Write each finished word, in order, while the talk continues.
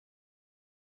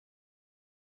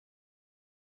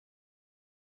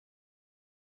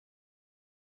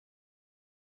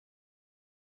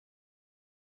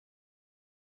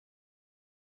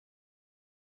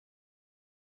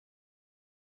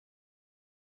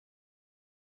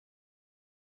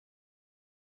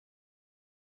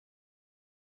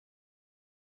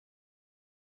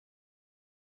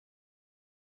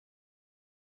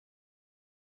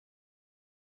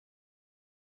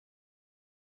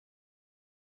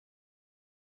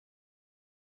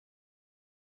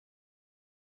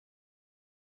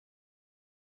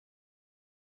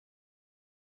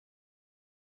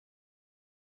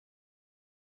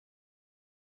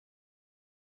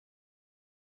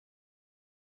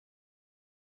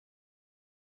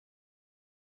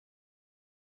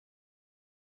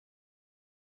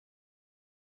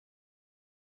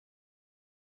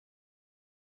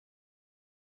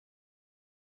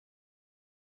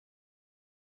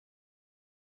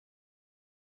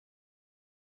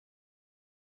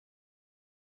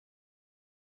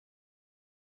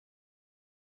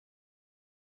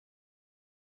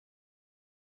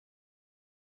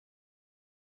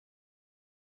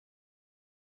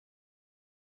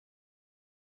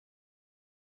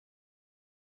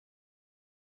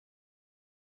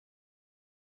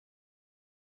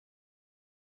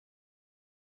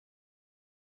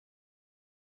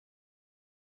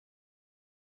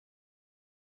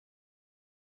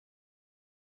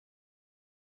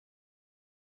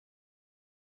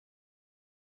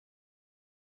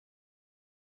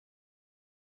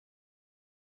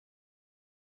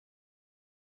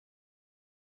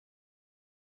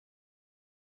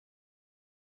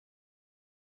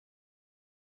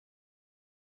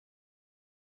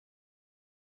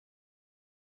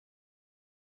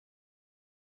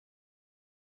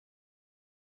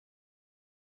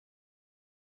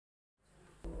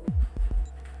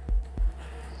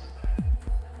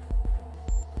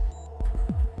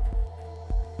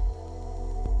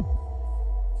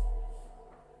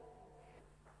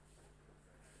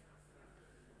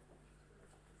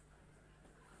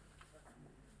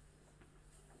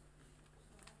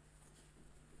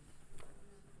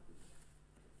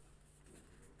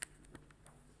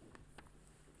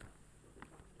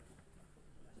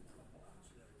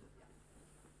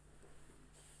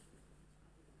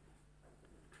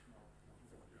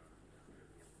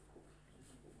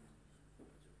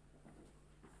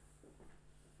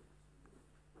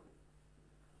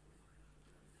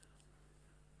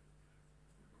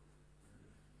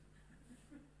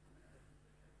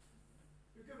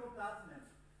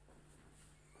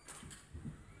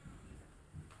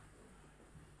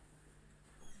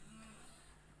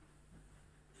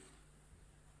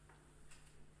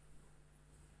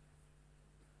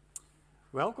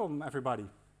Welcome, everybody.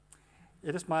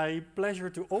 It is my pleasure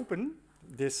to open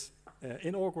this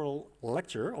inaugural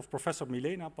lecture of Professor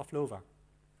Milena Pavlova.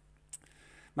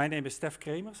 My name is Stef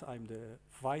Kremers. I'm the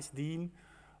Vice Dean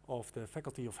of the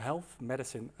Faculty of Health,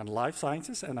 Medicine and Life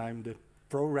Sciences, and I'm the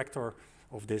Pro-Rector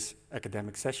of this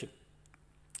academic session.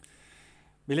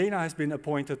 Milena has been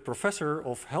appointed Professor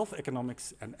of Health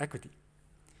Economics and Equity.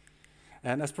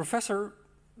 And as professor,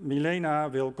 Milena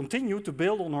will continue to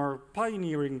build on her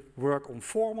pioneering work on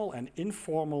formal and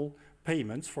informal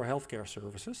payments for healthcare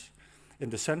services in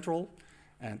the Central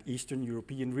and Eastern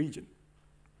European region.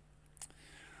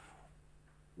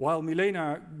 While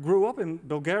Milena grew up in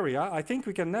Bulgaria, I think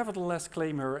we can nevertheless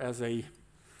claim her as a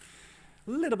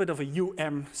little bit of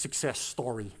a success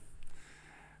story.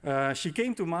 She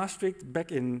came to Maastricht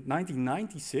back in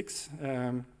 1996.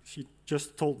 She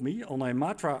just told me on a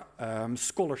Matra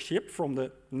scholarship from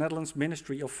the Netherlands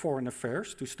Ministry of Foreign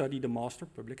Affairs to study the Master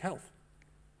Public Health.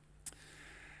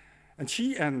 And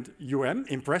she and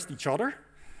impressed each other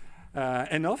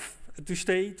enough to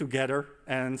stay together,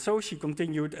 and so she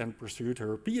continued and pursued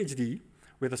her PhD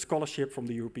with a scholarship from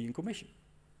the European Commission.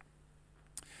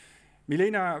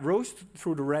 Milena rose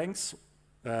through the ranks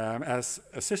as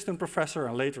assistant professor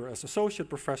and later as associate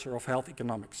professor of health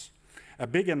economics. A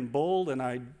big and bold, and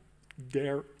I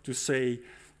dare to say,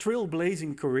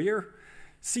 trailblazing career,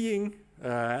 seeing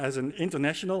as an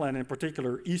international and in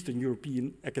particular Eastern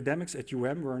European academics at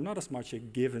were not as much a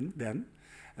given then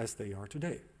as they are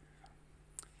today.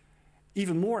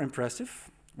 Even more impressive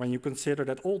when you consider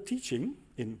that all teaching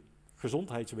in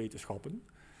gezondheidswetenschappen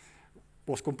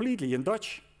was completely in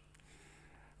Dutch.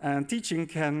 And teaching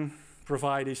can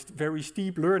provide a very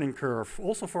steep learning curve,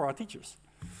 also for our teachers.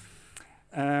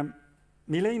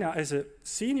 Milena is a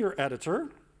senior editor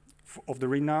of the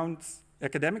renowned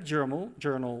academic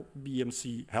journal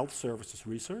BMC Health Services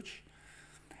Research,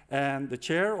 and the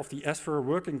chair of the ESFER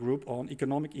Working Group on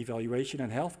Economic Evaluation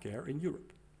and Healthcare in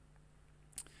Europe.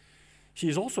 She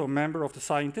is also a member of the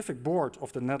scientific board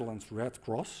of the Netherlands Red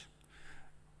Cross,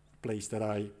 a place that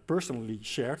I personally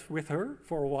shared with her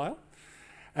for a while.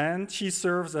 And she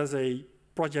serves as a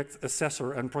project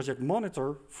assessor and project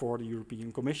monitor for the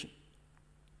European Commission.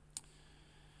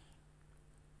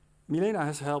 Milena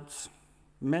has helped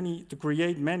to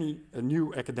create many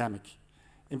new academic,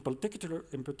 in particular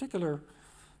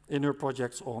in her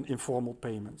projects on informal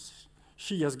payments.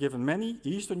 She has given many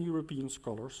Eastern European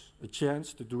scholars a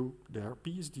chance to do their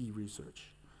PhD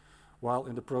research, while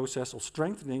in the process of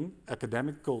strengthening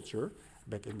academic culture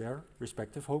back in their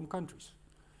respective home countries.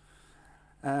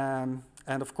 And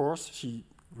of course, she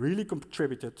really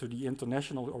contributed to the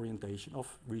international orientation of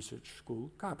research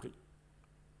school CAPHRI.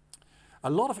 A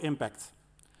lot of impact,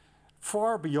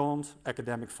 far beyond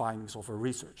academic findings of her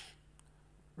research,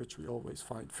 which we always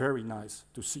find very nice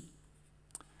to see.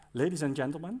 Ladies and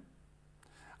gentlemen,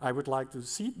 I would like to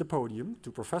cede the podium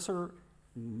to Professor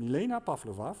Milena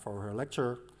Pavlova for her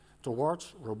lecture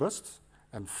Towards Robust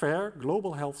and Fair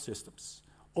Global Health Systems,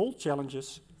 Old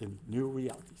Challenges in New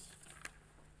Realities.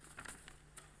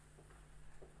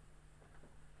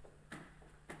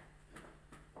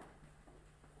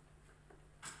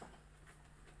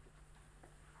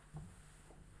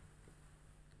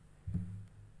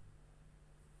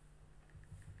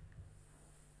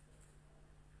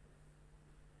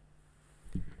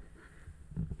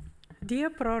 Dear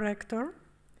Pro-Rector,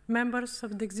 members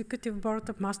of the Executive Board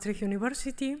of Maastricht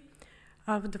University,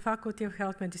 of the Faculty of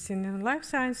Health, Medicine and Life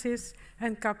Sciences,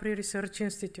 and CAPHRI Research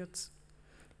Institutes.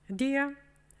 Dear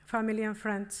family and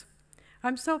friends,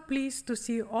 I'm so pleased to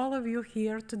see all of you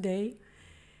here today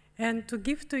and to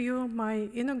give to you my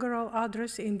inaugural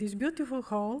address in this beautiful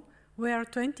hall where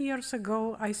 20 years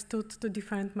ago I stood to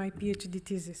defend my PhD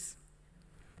thesis.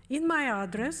 In my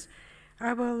address,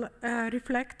 I will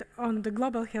reflect on the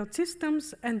global health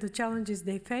systems and the challenges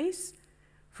they face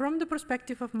from the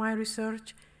perspective of my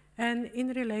research and in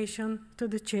relation to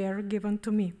the chair given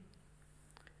to me.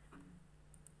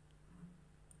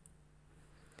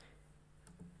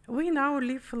 We now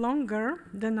live longer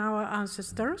than our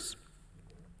ancestors,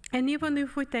 and even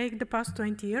if we take the past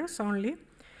 20 years only,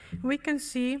 we can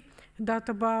see that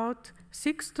about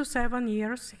 6 to 7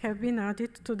 years have been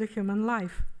added to the human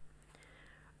life.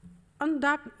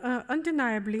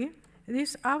 Undeniably,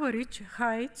 this average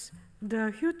hides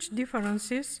the huge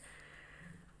differences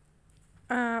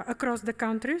across the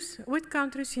countries, with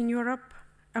countries in Europe,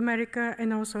 America,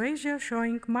 and also Asia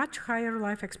showing much higher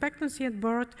life expectancy at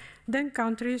birth than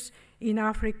countries in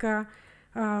Africa,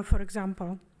 for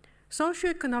example.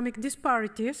 Socioeconomic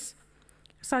disparities,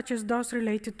 such as those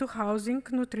related to housing,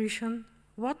 nutrition,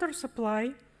 water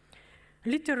supply,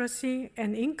 literacy,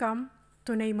 and income,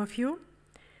 to name a few,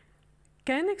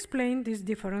 can explain these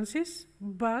differences,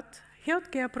 but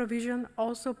healthcare provision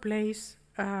also plays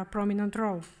a prominent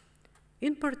role.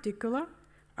 In particular,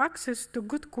 access to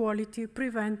good quality,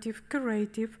 preventive,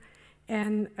 curative,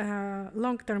 and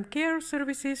long-term care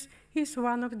services is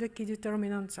one of the key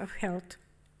determinants of health.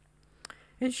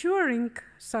 Ensuring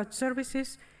such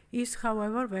services is,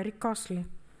 however, very costly.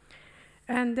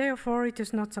 And therefore, it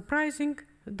is not surprising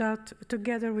that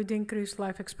together with increased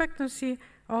life expectancy,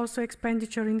 also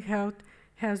expenditure in health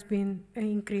has been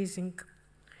increasing.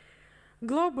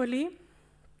 Globally,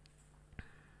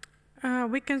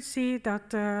 we can see that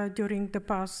during the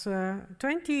past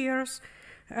 20 years,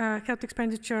 health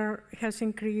expenditure has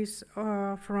increased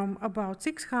from about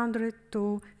 600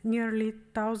 to nearly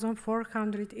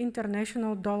 1,400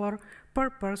 international dollars per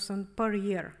person per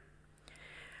year.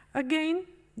 Again,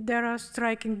 there are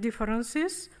striking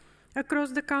differences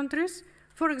across the countries.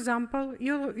 For example,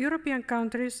 European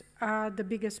countries are the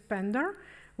biggest spender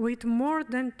with more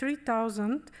than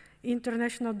 3,000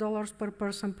 international dollars per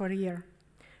person per year.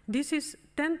 This is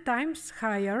 10 times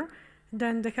higher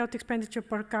than the health expenditure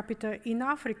per capita in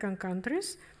African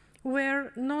countries,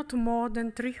 where not more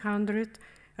than 300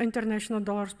 international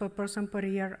dollars per person per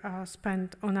year are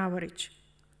spent on average.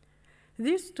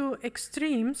 These two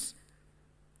extremes,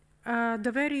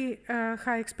 the very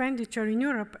high expenditure in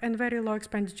Europe and very low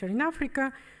expenditure in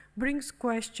Africa, brings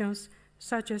questions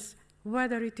such as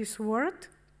whether it is worth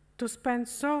to spend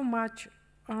so much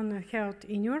on health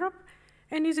in Europe,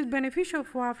 and is it beneficial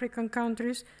for African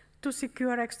countries to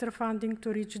secure extra funding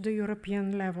to reach the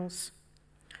European levels?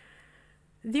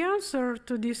 The answer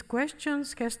to these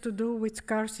questions has to do with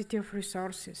scarcity of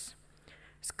resources.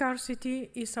 Scarcity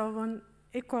is often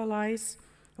equalized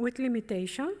with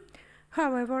limitation.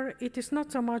 However, it is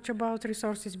not so much about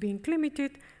resources being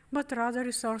limited, but rather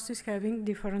resources having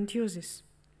different uses.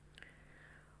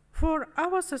 For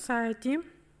our society,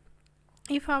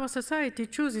 if our society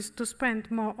chooses to spend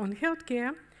more on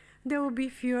healthcare, there will be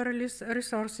fewer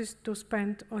resources to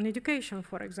spend on education,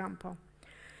 for example.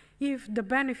 If the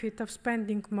benefit of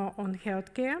spending more on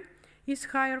healthcare is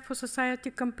higher for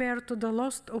society compared to the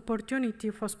lost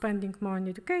opportunity for spending more on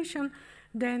education,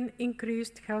 then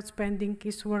increased health spending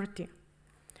is worthy.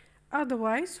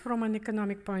 Otherwise, from an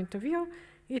economic point of view,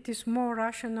 it is more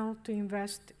rational to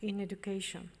invest in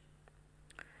education.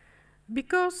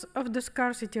 Because of the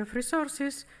scarcity of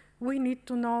resources, we need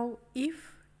to know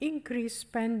if increased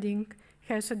spending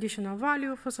has additional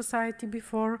value for society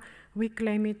before we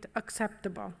claim it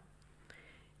acceptable.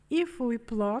 If we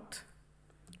plot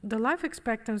the life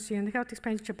expectancy and health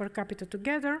expenditure per capita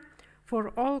together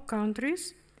for all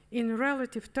countries in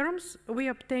relative terms, we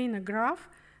obtain a graph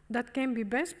that can be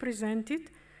best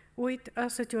presented with a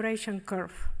saturation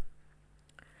curve.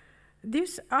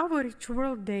 This average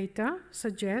world data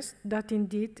suggests that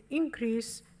indeed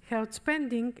increased health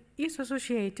spending is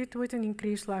associated with an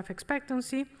increased life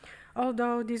expectancy,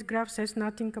 although this graph says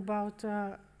nothing about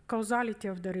causality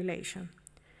of the relation.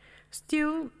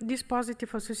 Still, this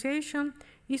positive association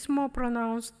is more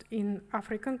pronounced in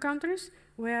African countries,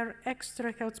 where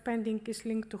extra health spending is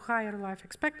linked to higher life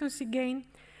expectancy gain,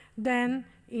 than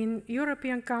in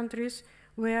European countries,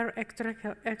 where extra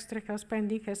health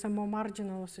spending has a more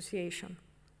marginal association.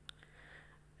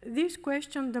 This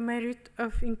questions the merit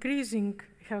of increasing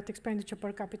health expenditure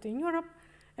per capita in Europe,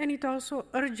 and it also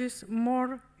urges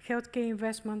more healthcare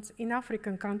investments in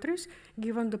African countries,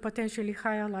 given the potentially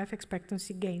higher life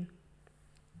expectancy gain.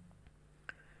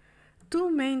 Two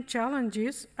main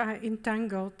challenges are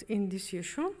entangled in this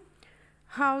issue: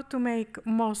 how to make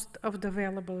most of the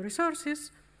available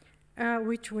resources,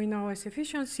 which we know as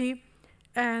efficiency,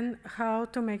 and how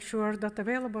to make sure that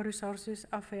available resources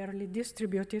are fairly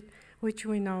distributed, which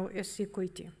we know as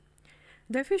equity.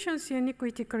 The efficiency and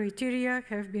equity criteria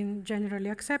have been generally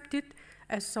accepted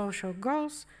as social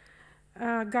goals,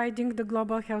 guiding the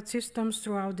global health systems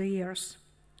throughout the years.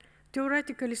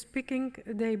 Theoretically speaking,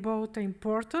 they both are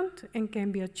important and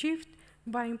can be achieved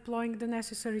by employing the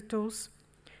necessary tools.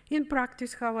 In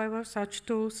practice, however, such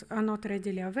tools are not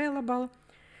readily available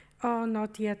or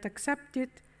not yet accepted,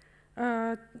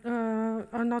 are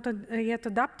not yet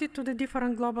adapted to the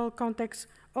different global contexts,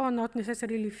 or not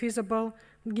necessarily feasible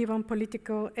given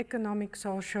political, economic,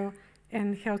 social,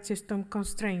 and health system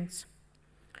constraints.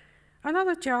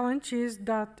 Another challenge is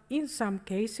that in some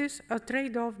cases, a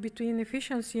trade-off between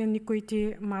efficiency and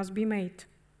equity must be made.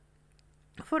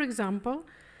 For example,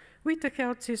 with a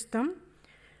health system,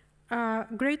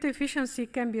 greater efficiency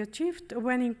can be achieved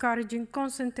when encouraging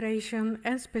concentration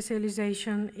and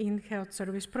specialization in health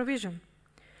service provision.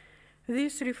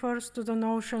 This refers to the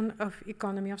notion of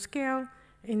economy of scale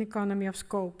and economy of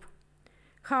scope.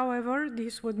 However,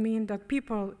 this would mean that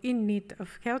people in need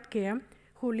of healthcare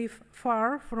who live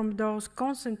far from those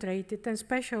concentrated and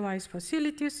specialized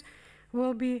facilities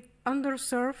will be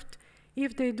underserved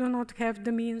if they do not have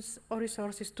the means or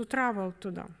resources to travel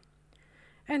to them.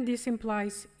 And this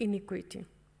implies inequity.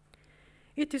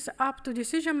 It is up to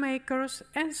decision makers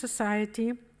and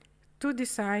society to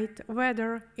decide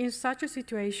whether, in such a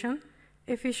situation,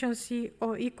 efficiency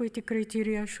or equity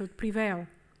criteria should prevail.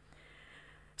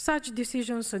 Such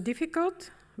decisions are difficult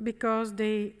because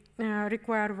they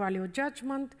require value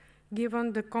judgment,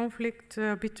 given the conflict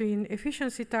between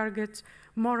efficiency targets,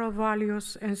 moral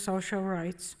values, and social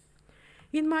rights.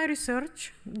 In my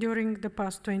research during the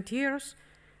past 20 years,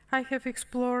 I have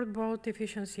explored both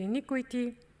efficiency and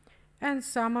equity and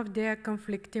some of their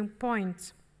conflicting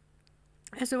points,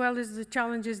 as well as the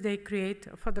challenges they create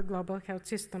for the global health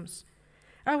systems.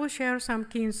 I will share some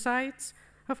key insights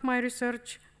of my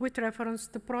research with reference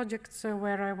to projects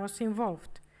where I was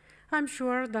involved. I'm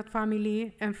sure that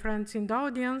family and friends in the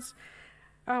audience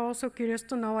are also curious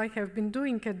to know what I have been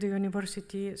doing at the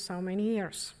university so many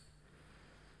years.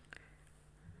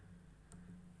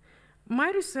 My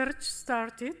research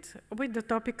started with the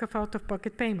topic of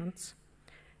out-of-pocket payments.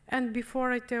 And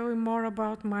before I tell you more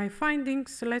about my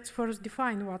findings, let's first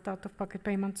define what out-of-pocket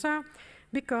payments are,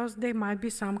 because there might be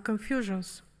some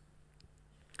confusions.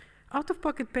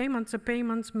 Out-of-pocket payments are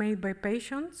payments made by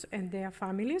patients and their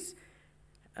families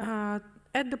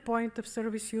at the point of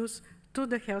service use to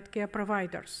the healthcare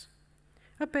providers.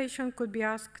 A patient could be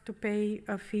asked to pay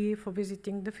a fee for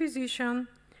visiting the physician,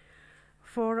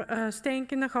 for staying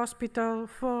in a hospital,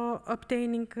 for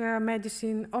obtaining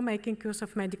medicine or making use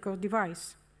of medical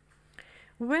device.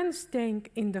 When staying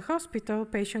in the hospital,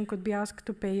 patient could be asked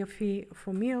to pay a fee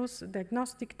for meals,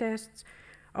 diagnostic tests,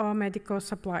 or medical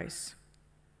supplies.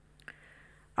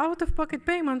 Out-of-pocket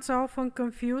payments are often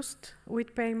confused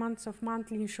with payments of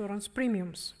monthly insurance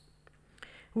premiums,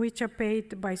 which are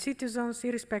paid by citizens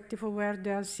irrespective of whether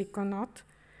they are sick or not.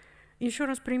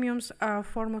 Insurance premiums are a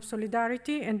form of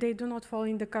solidarity, and they do not fall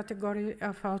in the category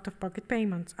of out-of-pocket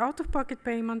payments. Out-of-pocket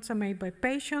payments are made by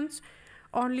patients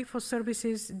only for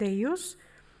services they use,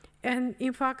 and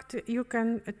in fact, you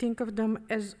can think of them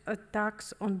as a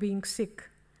tax on being sick.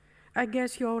 I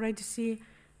guess you already see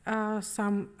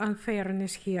some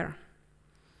unfairness here.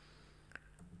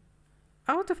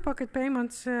 Out-of-pocket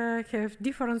payments have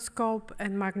different scope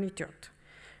and magnitude.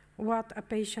 What a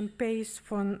patient pays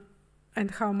for and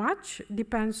how much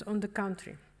depends on the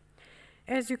country.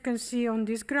 As you can see on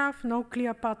this graph, no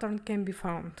clear pattern can be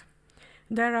found.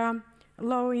 There are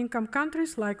low-income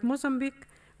countries like Mozambique,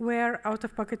 where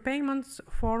out-of-pocket payments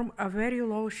form a very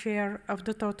low share of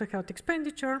the total health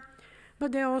expenditure,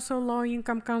 but there are also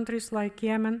low-income countries like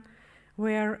Yemen,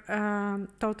 where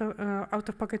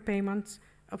out-of-pocket payments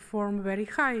form a very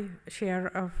high share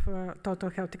of total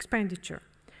health expenditure.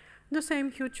 The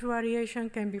same huge variation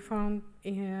can be found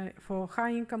for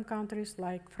high-income countries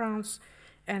like France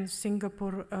and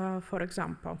Singapore, for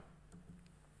example.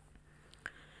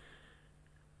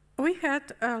 We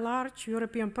had a large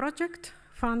European project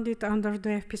funded under the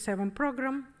FP7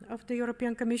 program of the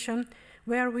European Commission,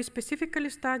 where we specifically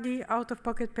study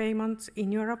out-of-pocket payments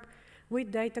in Europe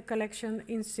with data collection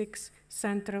in 6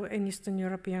 Central and Eastern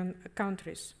European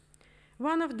countries.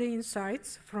 One of the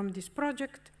insights from this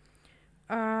project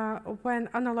when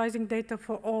analyzing data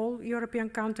for all European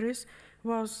countries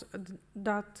was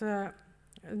that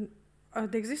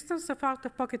the existence of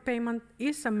out-of-pocket payment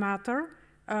is a matter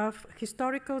of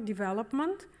historical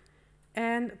development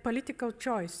and political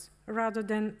choice rather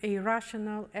than a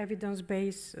rational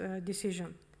evidence-based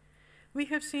decision. We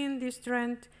have seen this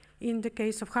trend in the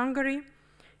case of Hungary,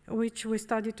 which we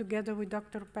studied together with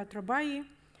Dr. Petra Bayi,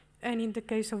 and in the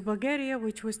case of Bulgaria,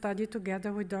 which we studied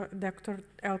together with Dr.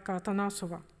 Elka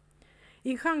Atanasova.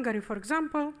 In Hungary, for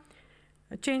example,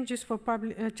 charges for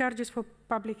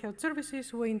public health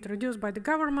services were introduced by the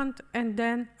government and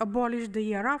then abolished the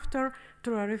year after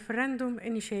through a referendum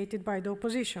initiated by the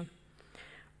opposition.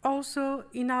 Also,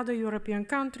 in other European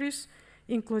countries,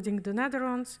 including the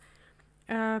Netherlands,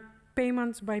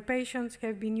 payments by patients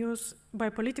have been used by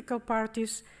political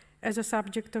parties as a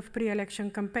subject of pre-election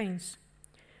campaigns.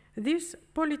 This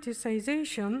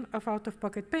politicization of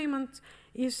out-of-pocket payments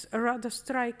is rather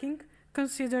striking,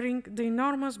 considering the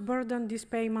enormous burden these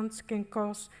payments can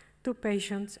cause to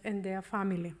patients and their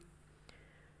family.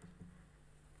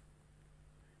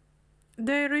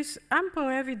 There is ample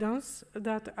evidence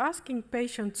that asking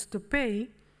patients to pay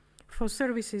for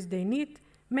services they need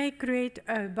may create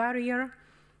a barrier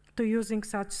to using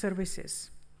such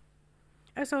services.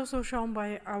 As also shown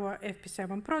by our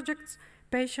FP7 projects,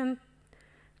 patients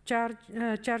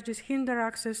charges hinder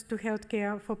access to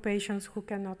healthcare for patients who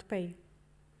cannot pay.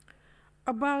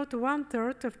 About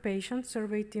 1/3 of patients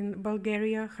surveyed in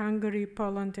Bulgaria, Hungary,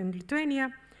 Poland, and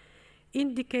Lithuania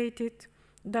indicated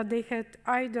that they had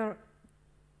either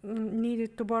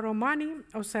needed to borrow money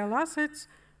or sell assets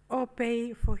or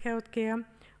pay for healthcare,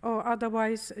 or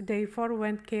otherwise they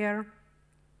forwent care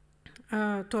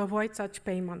to avoid such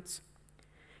payments.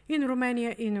 In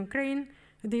Romania, in Ukraine,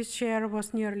 this share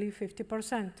was nearly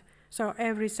 50%. So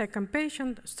every second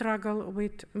patient struggled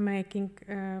with making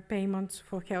payments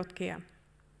for healthcare.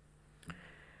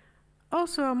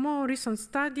 Also, a more recent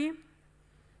study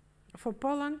for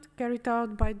Poland, carried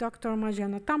out by Dr.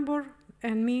 Marzena Tambor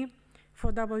and me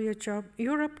for WHO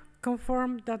Europe,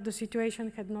 confirmed that the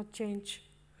situation had not changed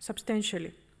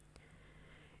substantially.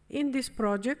 In this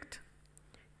project,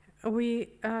 we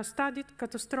studied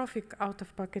catastrophic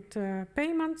out-of-pocket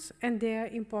payments and their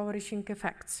impoverishing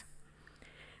effects.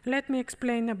 Let me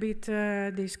explain a bit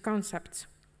these concepts.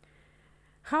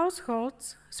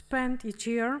 Households spend each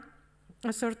year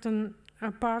a certain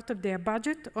part of their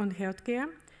budget on healthcare,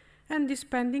 and this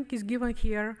spending is given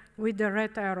here with the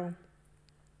red arrow.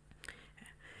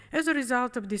 As a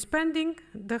result of this spending,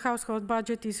 the household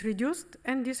budget is reduced,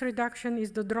 and this reduction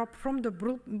is the drop from the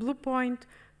blue point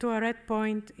to a red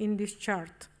point in this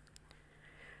chart.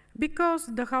 Because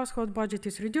the household budget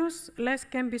is reduced, less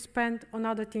can be spent on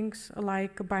other things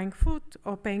like buying food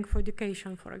or paying for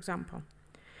education, for example.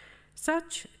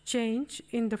 Such change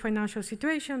in the financial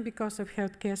situation because of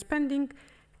healthcare spending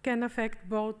can affect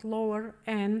both lower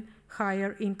and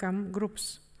higher income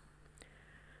groups.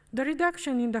 The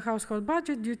reduction in the household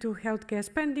budget due to healthcare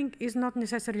spending is not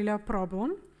necessarily a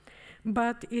problem,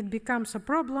 but it becomes a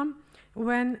problem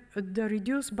when the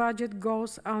reduced budget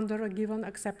goes under a given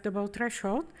acceptable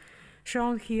threshold,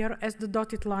 shown here as the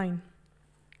dotted line.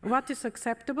 What is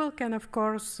acceptable can, of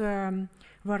course,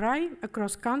 vary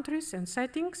across countries and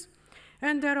settings,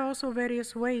 and there are also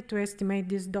various ways to estimate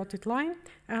this dotted line,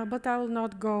 but I will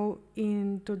not go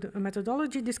into the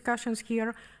methodology discussions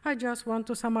here. I just want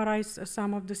to summarize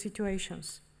some of the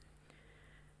situations.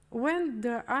 When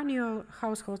the annual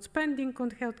household spending on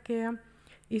healthcare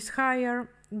is higher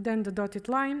than the dotted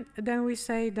line, then we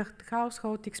say the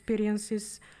household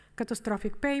experiences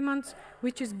catastrophic payments,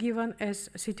 which is given as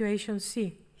situation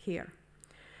C here.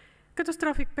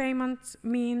 Catastrophic payments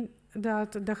mean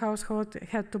that the household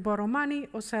had to borrow money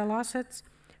or sell assets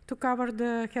to cover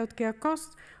the healthcare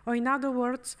costs, or in other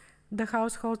words, the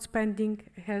household spending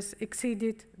has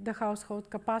exceeded the household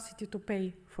capacity to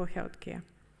pay for healthcare.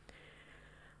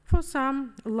 For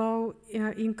some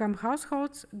low-income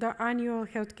households, the annual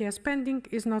healthcare spending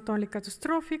is not only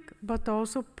catastrophic, but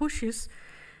also pushes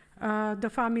the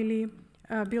family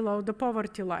below the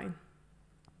poverty line.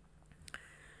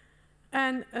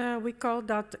 And we call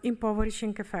that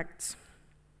impoverishing effects.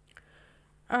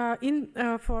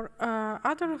 For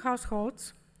other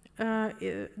households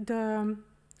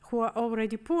who are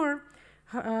already poor,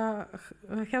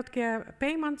 healthcare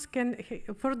payments can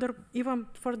even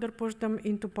further push them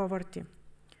into poverty.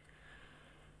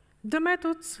 The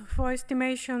methods for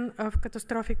estimation of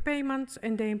catastrophic payments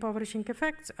and their impoverishing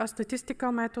effects are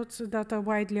statistical methods that are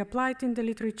widely applied in the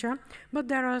literature, but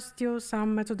there are still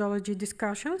some methodology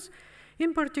discussions.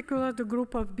 In particular, the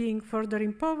group of being further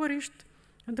impoverished,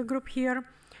 the group here,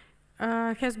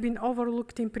 has been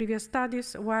overlooked in previous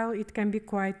studies, while it can be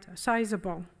quite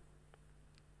sizable.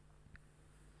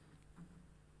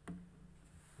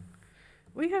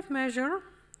 We have measured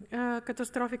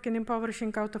catastrophic and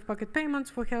impoverishing out-of-pocket payments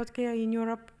for healthcare in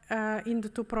Europe in the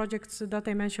two projects that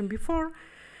I mentioned before,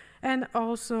 and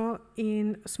also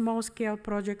in small-scale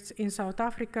projects in South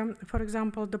Africa. For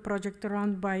example, the project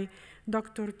run by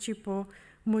Dr. Chipo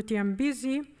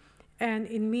Mutiambizi, and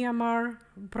in Myanmar,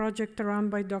 project run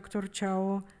by Dr.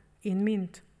 Chao in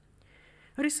Mint.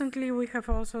 Recently, we have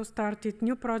also started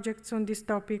new projects on this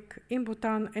topic in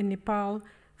Bhutan and Nepal,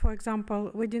 for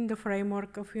example, within the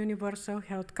framework of universal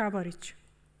health coverage.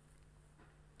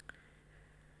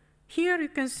 Here you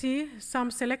can see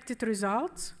some selected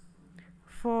results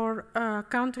for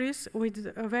countries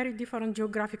with a very different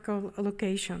geographical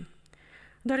location.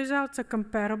 The results are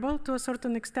comparable to a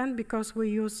certain extent because we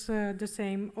use the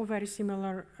same or very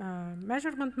similar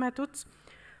measurement methods,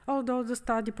 although the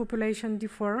study population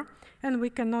differ and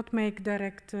we cannot make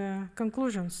direct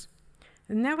conclusions.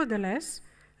 Nevertheless,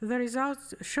 the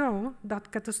results show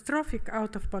that catastrophic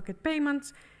out-of-pocket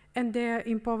payments and their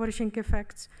impoverishing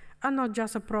effects are not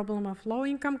just a problem of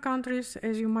low-income countries,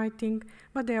 as you might think,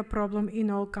 but they are a problem in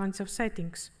all kinds of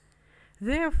settings.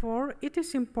 Therefore, it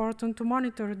is important to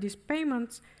monitor these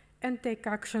payments and take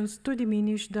actions to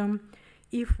diminish them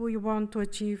if we want to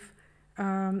achieve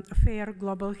fair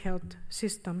global health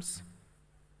systems.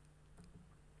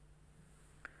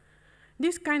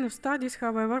 These kind of studies,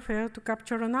 however, fail to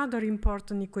capture another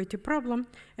important equity problem,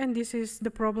 and this is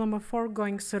the problem of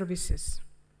foregoing services.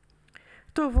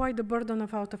 To avoid the burden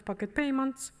of out-of-pocket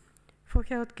payments for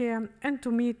healthcare and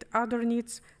to meet other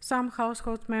needs, some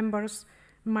household members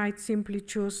might simply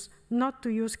choose not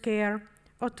to use care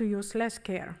or to use less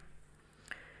care.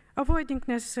 Avoiding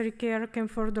necessary care can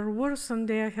further worsen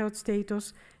their health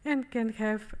status and can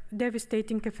have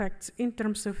devastating effects in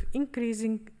terms of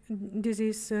increasing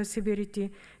disease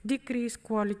severity, decreased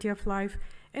quality of life,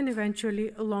 and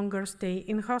eventually a longer stay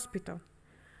in hospital.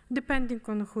 Depending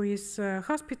on who is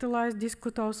hospitalized, this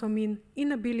could also mean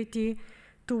inability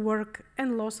to work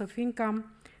and loss of income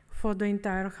for the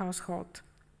entire household.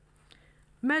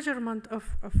 Measurement of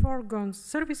foregone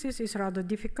services is rather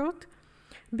difficult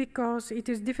because it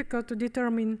is difficult to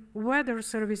determine whether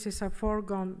services are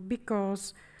foregone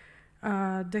because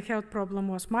the health problem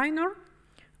was minor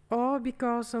or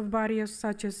because of barriers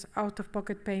such as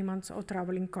out-of-pocket payments or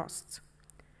traveling costs.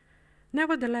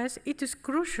 Nevertheless, it is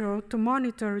crucial to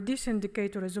monitor this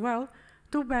indicator as well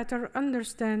to better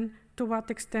understand to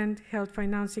what extent health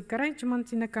financing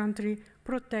arrangements in a country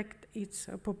protect its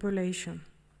population.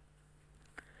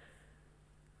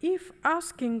 If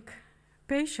asking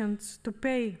patients to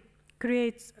pay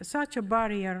creates such a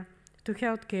barrier to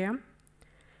healthcare,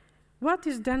 what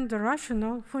is then the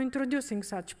rationale for introducing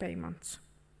such payments?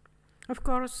 Of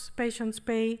course, patients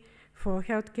pay for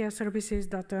healthcare services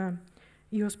that are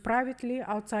used privately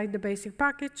outside the basic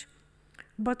package,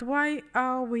 but why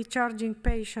are we charging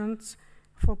patients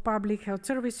for public health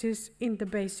services in the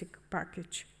basic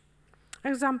package?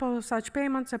 Examples of such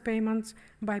payments are payments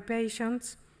by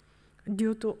patients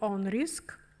due to own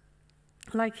risk,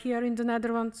 like here in the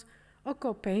Netherlands, or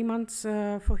co-payments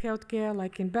for healthcare,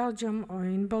 like in Belgium or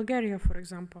in Bulgaria, for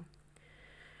example.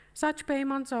 Such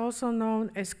payments are also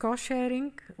known as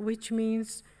cost-sharing, which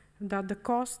means that the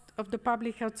cost of the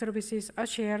public health services are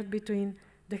shared between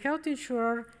the health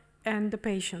insurer and the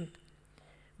patient.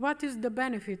 What is the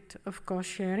benefit of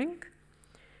cost-sharing?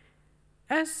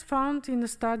 As found in a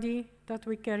study that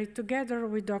we carried together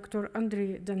with Dr.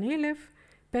 Andriy Danilev,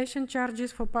 patient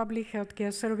charges for public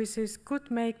healthcare services could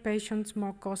make patients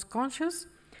more cost-conscious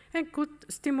and could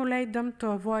stimulate them to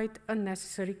avoid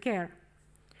unnecessary care.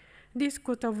 This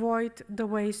could avoid the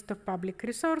waste of public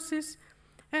resources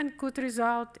and could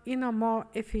result in a more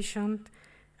efficient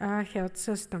health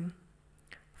system.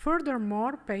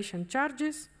 Furthermore, patient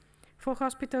charges for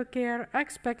hospital care are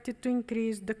expected to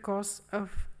increase the cost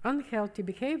of unhealthy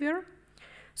behavior.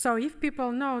 So if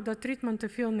people know that treatment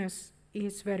of illness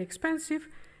is very expensive,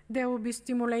 they will be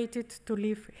stimulated to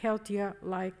live healthier,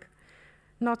 like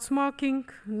not smoking,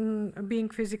 being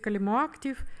physically more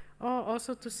active, or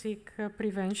also to seek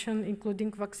prevention,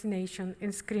 including vaccination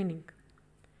and screening.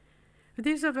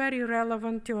 These are very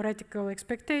relevant theoretical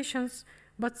expectations,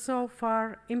 but so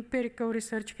far empirical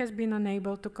research has been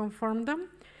unable to confirm them,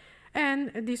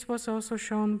 and this was also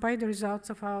shown by the results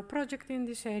of our project in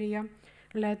this area,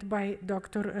 led by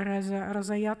Dr. Reza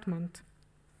Razayatmand.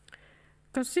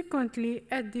 Consequently,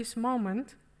 at this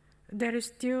moment, there is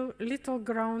still little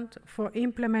ground for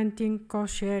implementing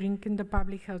cost-sharing in the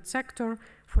public health sector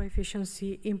for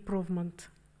efficiency improvement.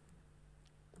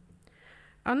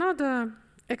 Another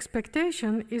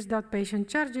expectation is that patient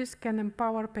charges can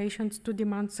empower patients to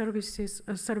demand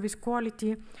service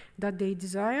quality that they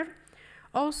desire.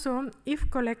 Also, if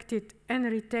collected and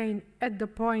retained at the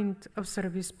point of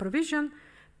service provision,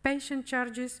 patient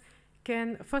charges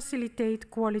can facilitate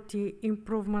quality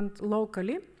improvement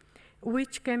locally,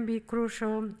 which can be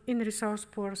crucial in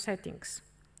resource-poor settings.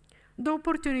 The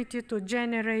opportunity to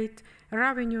generate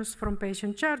revenues from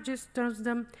patient charges turns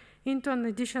them into an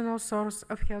additional source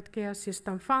of healthcare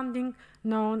system funding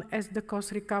known as the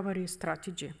cost recovery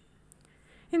strategy.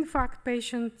 In fact,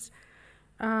 patient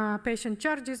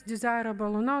charges,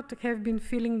 desirable or not, have been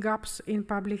filling gaps in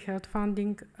public health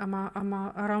funding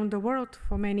around the world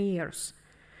for many years.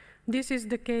 This is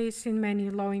the case in many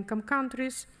low-income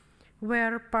countries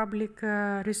where public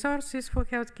resources for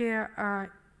healthcare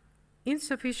are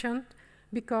insufficient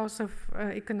because of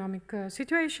economic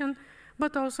situation,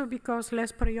 but also because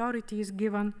less priority is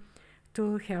given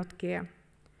to healthcare.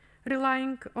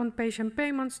 Relying on patient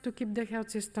payments to keep the health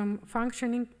system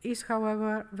functioning is,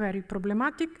 however, very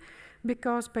problematic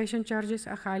because patient charges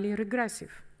are highly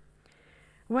regressive.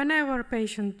 Whenever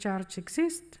patient charge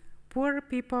exists, poor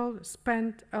people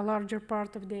spend a larger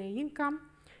part of their income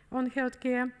on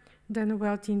healthcare than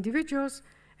wealthy individuals,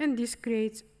 and this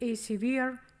creates a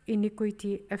severe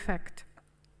inequity effect.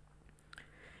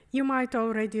 You might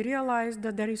already realize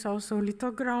that there is also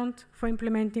little ground for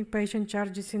implementing patient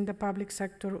charges in the public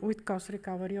sector with cost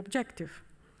recovery objective.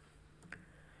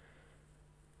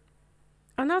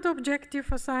 Another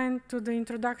objective assigned to the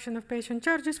introduction of patient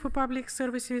charges for public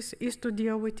services is to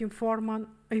deal with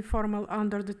informal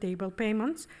under-the-table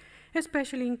payments,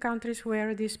 especially in countries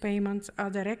where these payments are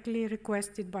directly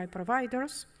requested by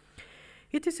providers.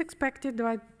 It is expected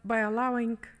that by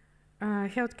allowing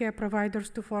healthcare providers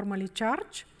to formally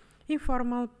charge,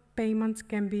 informal payments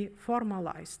can be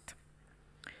formalized.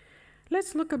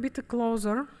 Let's look a bit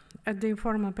closer at the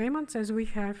informal payments, as we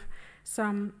have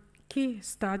some key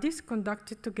studies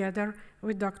conducted together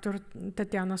with Dr.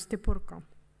 Tatiana Stepurko.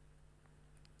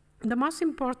 The most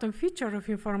important feature of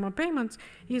informal payments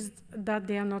is that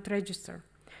they are not registered.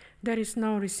 There is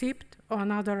no receipt or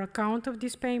another account of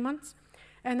these payments,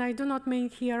 and I do not mean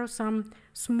here some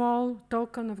small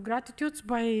token of gratitude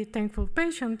by thankful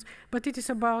patients, but it is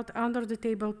about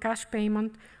under-the-table cash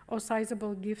payment or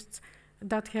sizable gifts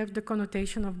that have the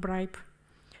connotation of bribe.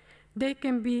 They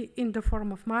can be in the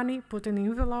form of money, put in an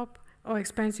envelope, or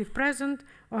expensive present,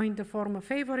 or in the form of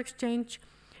favor exchange,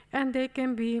 and they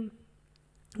can be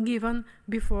given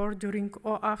before, during,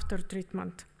 or after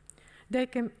treatment. They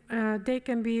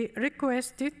can be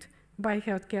requested by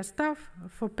healthcare staff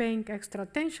for paying extra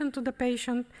attention to the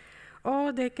patient,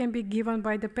 or they can be given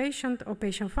by the patient or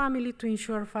patient family to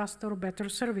ensure faster or better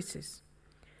services.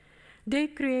 They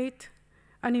create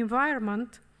an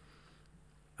environment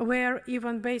where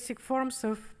even basic forms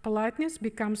of politeness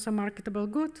becomes a marketable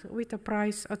good with a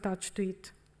price attached to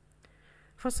it.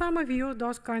 For some of you,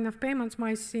 those kind of payments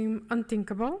might seem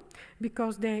unthinkable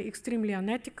because they're extremely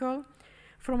unethical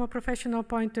from a professional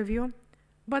point of view,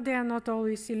 but they are not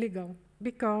always illegal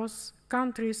because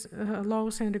countries'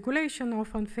 laws and regulation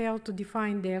often fail to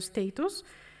define their status,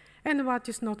 and what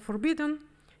is not forbidden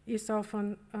is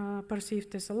often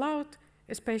perceived as allowed,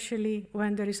 especially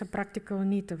when there is a practical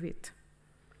need of it.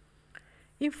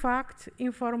 In fact,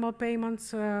 informal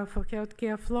payments for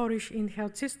healthcare flourish in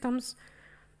health systems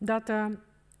that are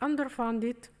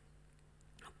underfunded,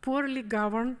 poorly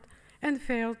governed, and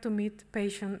fail to meet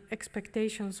patient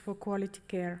expectations for quality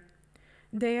care.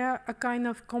 They are a kind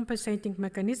of compensating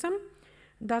mechanism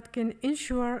that can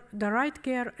ensure the right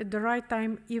care at the right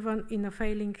time, even in a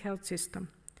failing health system.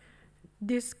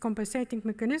 This compensating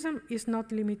mechanism is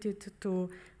not limited to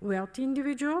wealthy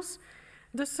individuals.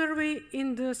 The survey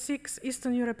in the 6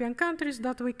 Eastern European countries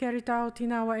that we carried out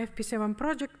in our FP7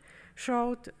 project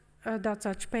showed that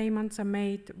such payments are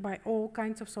made by all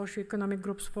kinds of socioeconomic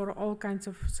groups for all kinds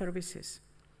of services.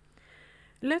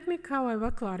 Let me,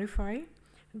 however, clarify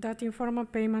that informal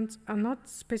payments are not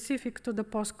specific to the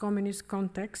post-communist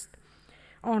context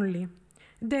only.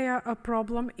 They are a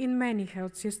problem in many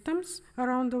health systems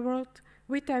around the world,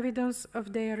 with evidence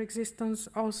of their existence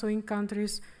also in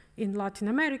countries in Latin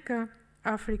America,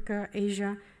 Africa,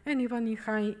 Asia, and even in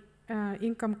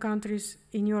high-income countries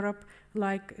in Europe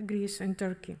like Greece and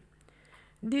Turkey.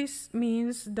 This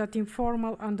means that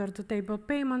informal under-the-table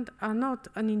payments are not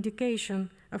an indication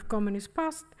of communist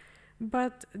past,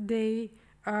 but they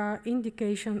are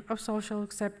indication of social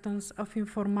acceptance of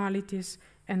informalities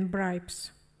and bribes.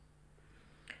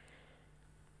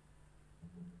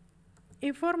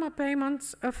 Informal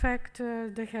payments affect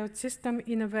the health system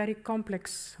in a very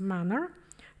complex manner.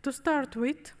 To start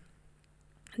with,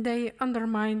 they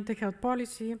undermine the health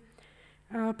policy,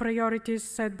 priorities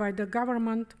set by the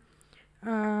government.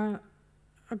 The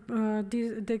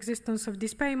existence of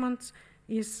these payments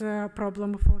is a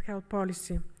problem for health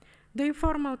policy. The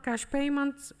informal cash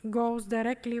payments goes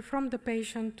directly from the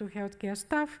patient to healthcare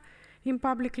staff in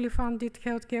publicly funded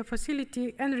healthcare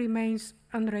facility and remains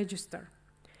unregistered.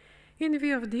 In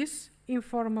view of this,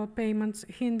 informal payments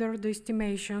hinder the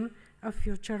estimation of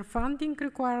future funding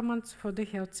requirements for the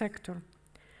health sector.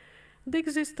 The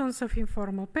existence of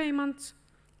informal payments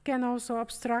can also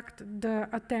obstruct the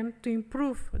attempt to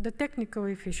improve the technical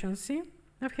efficiency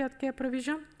of healthcare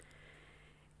provision.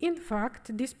 In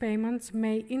fact, these payments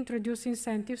may introduce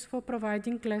incentives for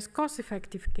providing less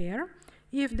cost-effective care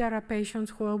if there are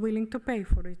patients who are willing to pay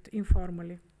for it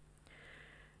informally.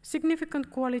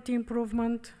 Significant quality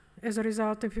improvement as a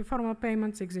result of informal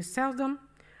payments exists seldom.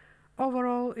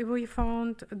 Overall, we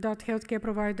found that healthcare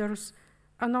providers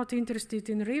are not interested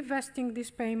in reinvesting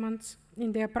these payments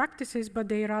in their practices, but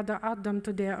they rather add them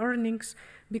to their earnings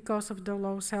because of the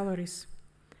low salaries.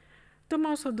 The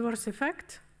most adverse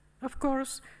effect, of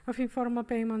course, of informal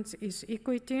payments is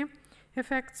equity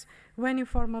effects. When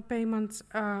informal payments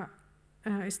are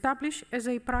established as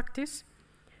a practice,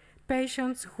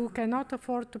 patients who cannot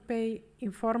afford to pay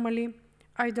informally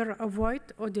either avoid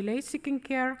or delay seeking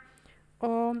care,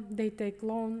 or they take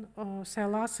loan or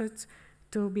sell assets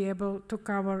to be able to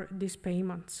cover these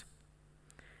payments.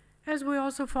 As we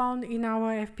also found in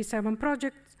our FP7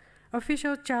 project,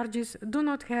 official charges do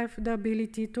not have the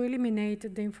ability to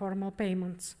eliminate the informal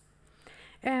payments,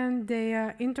 and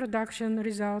their introduction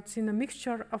results in a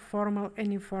mixture of formal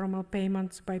and informal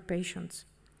payments by patients.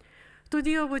 To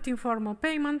deal with informal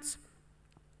payments,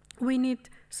 we need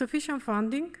sufficient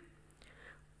funding,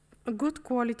 a good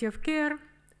quality of care,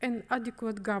 and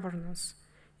adequate governance.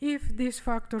 If these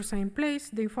factors are in place,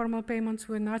 the informal payments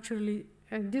will naturally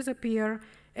disappear,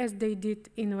 as they did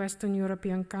in Western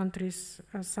European countries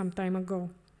some time ago.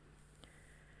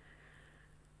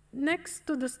 Next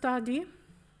to the study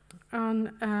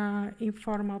on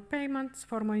informal payments,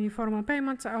 formal and informal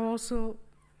payments, I also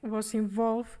was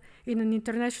involved in an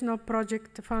international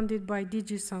project funded by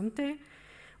DG Sante,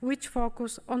 which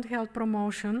focused on health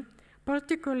promotion,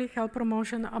 particularly health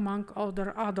promotion among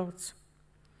older adults.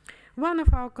 One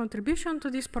of our contributions to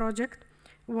this project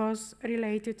was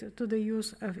related to the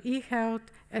use of e-health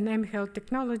and m-health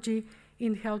technology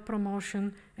in health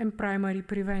promotion and primary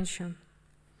prevention.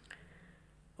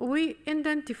 We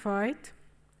identified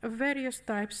various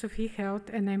types of e-health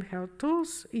and m-health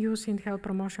tools used in health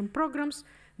promotion programs,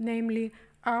 namely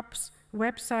apps,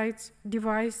 websites,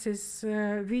 devices,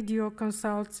 video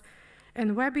consults,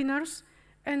 and webinars,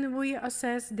 and we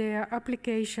assessed their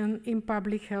application in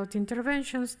public health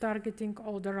interventions targeting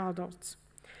older adults.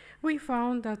 We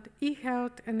found that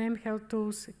e-health and m-health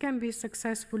tools can be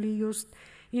successfully used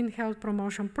in health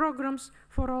promotion programs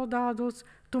for older adults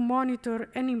to monitor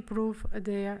and improve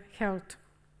their health.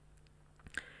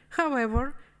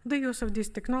 However, the use of this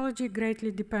technology greatly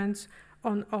depends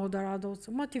on older adults'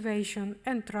 motivation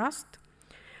and trust.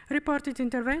 Reported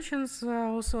interventions are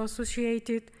also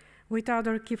associated with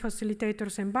other key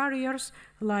facilitators and barriers,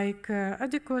 like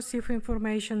adequacy of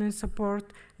information and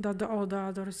support that the older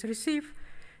adults receive,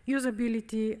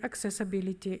 usability,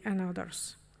 accessibility, and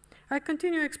others. I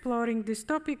continue exploring this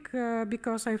topic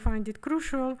because I find it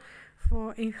crucial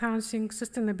for enhancing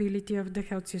sustainability of the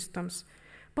health systems.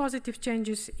 Positive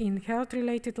changes in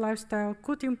health-related lifestyle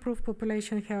could improve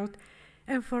population health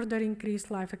and further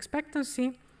increase life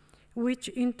expectancy, which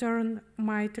in turn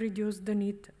might reduce the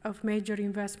need of major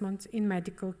investments in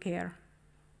medical care.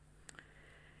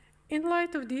 In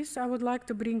light of this, I would like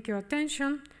to bring your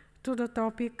attention to the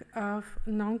topic of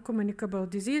non-communicable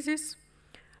diseases.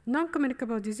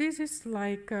 Non-communicable diseases,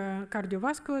 like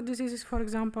cardiovascular diseases, for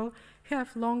example,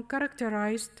 have long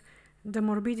characterized the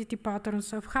morbidity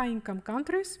patterns of high-income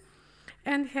countries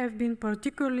and have been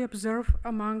particularly observed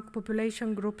among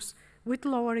population groups with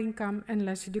lower income and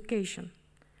less education.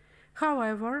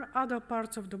 However, other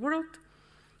parts of the world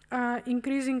are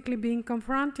increasingly being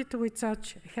confronted with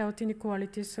such health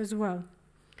inequalities as well.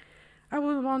 I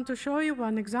will want to show you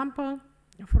one example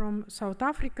from South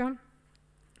Africa.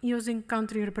 Using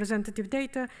country representative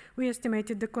data, we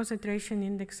estimated the concentration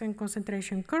index and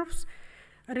concentration curves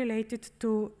related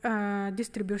to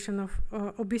distribution of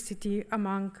obesity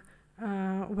among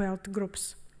wealth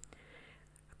groups.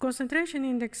 Concentration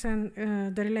index and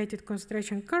the related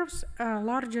concentration curves are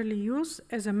largely used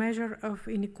as a measure of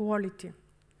inequality.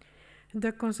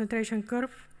 The concentration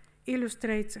curve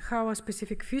illustrates how a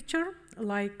specific feature,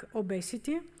 like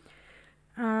obesity,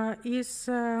 is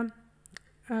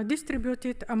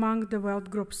distributed among the wealth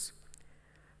groups.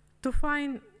 To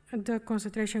find the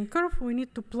concentration curve, we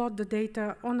need to plot the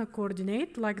data on a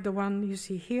coordinate, like the one you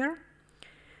see here,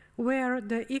 where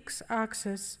the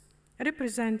x-axis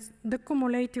represents the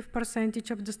cumulative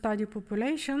percentage of the study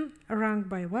population ranked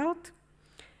by wealth,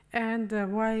 and the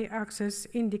y-axis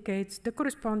indicates the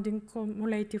corresponding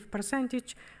cumulative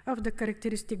percentage of the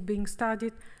characteristic being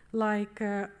studied, like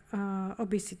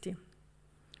obesity.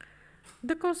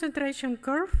 The concentration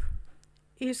curve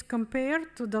is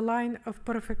compared to the line of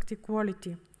perfect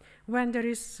equality. When there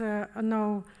is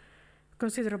no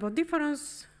considerable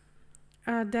difference,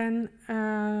 then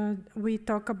we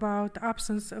talk about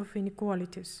absence of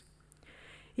inequalities.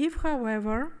 If,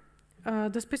 however,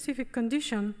 the specific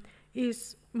condition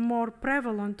is more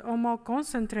prevalent or more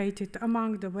concentrated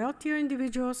among the wealthier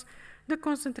individuals, the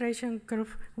concentration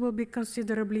curve will be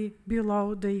considerably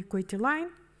below the equity line.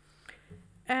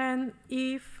 And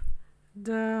if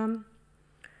the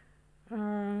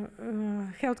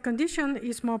health condition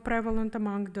is more prevalent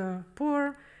among the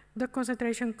poor, the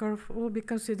concentration curve will be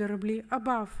considerably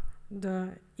above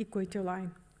the equity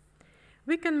line.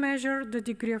 We can measure the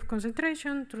degree of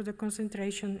concentration through the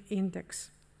concentration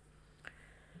index.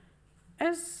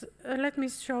 Let me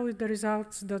show you the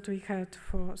results that we had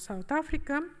for South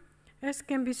Africa. As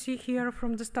can be seen here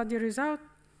from the study result,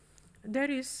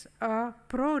 there is a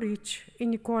pro-rich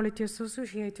inequality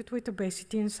associated with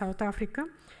obesity in South Africa,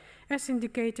 as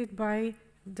indicated by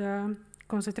the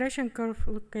concentration curve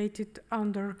located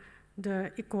under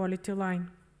the equality line.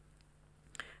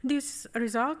 These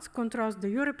results contrast the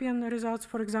European results,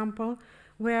 for example,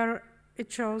 where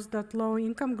it shows that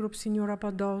low-income groups in Europe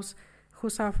are those who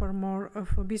suffer more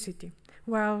of obesity,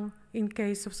 while in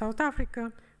case of South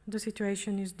Africa, the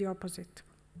situation is the opposite.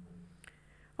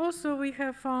 Also, we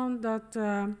have found that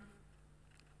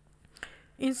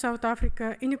in South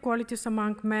Africa, inequalities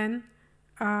among men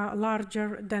are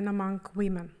larger than among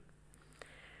women.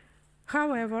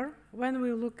 However, when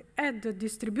we look at the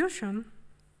distribution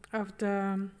of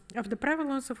the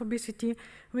prevalence of obesity,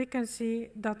 we can see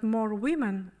that more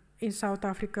women in South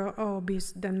Africa are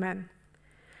obese than men.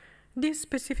 This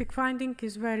specific finding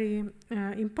is very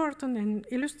important and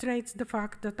illustrates the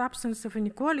fact that absence of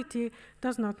inequality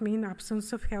does not mean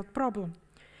absence of health problem.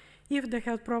 If the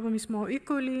health problem is more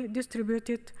equally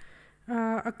distributed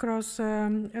across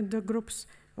the groups,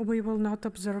 we will not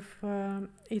observe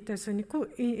it as an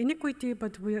inequity,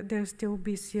 but there still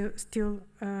be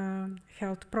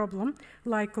health problem,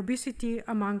 like obesity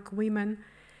among women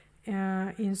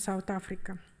in South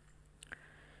Africa.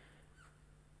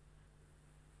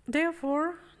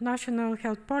 Therefore, national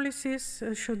health policies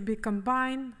should be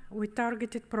combined with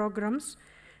targeted programs.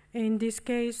 In this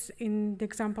case, in the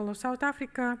example of South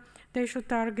Africa, they should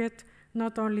target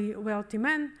not only wealthy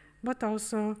men, but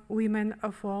also women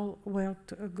of all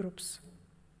wealth groups.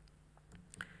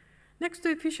 Next to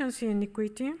efficiency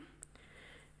inequity,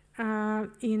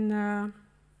 in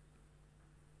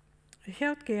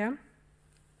healthcare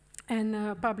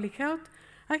and public health,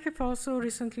 I have also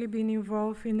recently been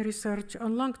involved in research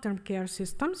on long-term care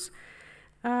systems,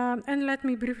 and let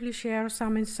me briefly share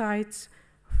some insights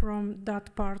from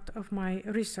that part of my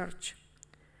research.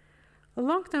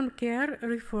 Long-term care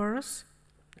refers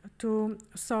to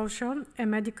social and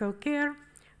medical care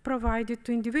provided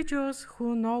to individuals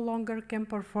who no longer can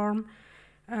perform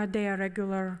their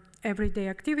regular everyday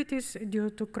activities due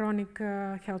to chronic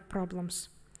health problems.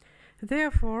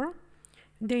 Therefore,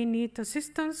 they need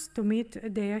assistance to meet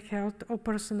their health or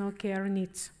personal care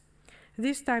needs.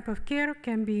 This type of care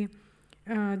can be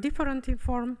different in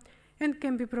form and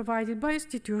can be provided by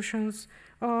institutions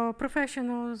or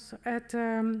professionals at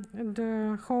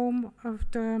the home of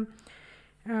the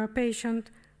patient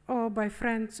or by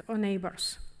friends or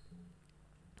neighbors.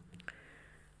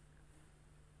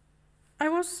 I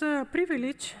was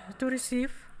privileged to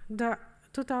receive the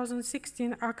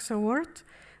 2016 ACS Award,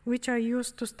 which I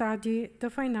used to study the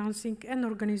financing and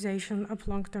organization of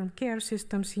long-term care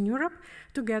systems in Europe,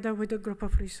 together with a group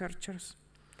of researchers.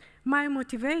 My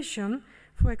motivation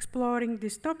for exploring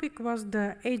this topic was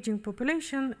the aging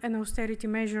population and austerity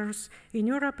measures in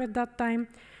Europe at that time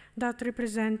that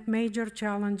represent major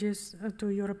challenges to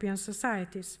European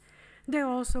societies. They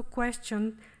also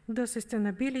questioned the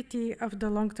sustainability of the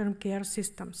long-term care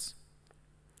systems.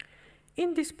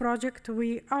 In this project,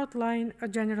 we outline a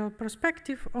general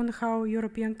perspective on how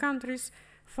European countries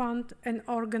fund and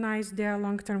organize their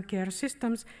long-term care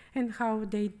systems and how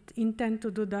they intend to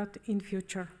do that in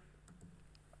future.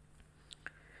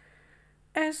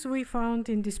 As we found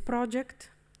in this project,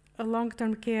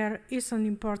 long-term care is an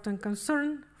important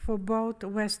concern for both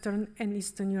Western and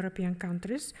Eastern European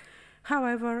countries.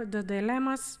 However, the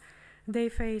dilemmas they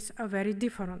face are very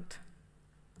different.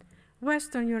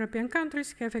 Western European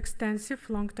countries have extensive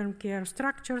long-term care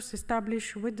structures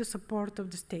established with the support of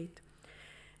the state.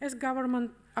 As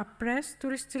governments are pressed to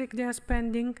restrict their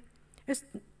spending,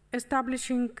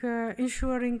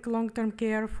 ensuring long-term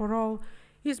care for all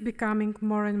is becoming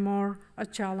more and more a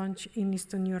challenge in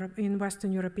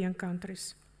Western European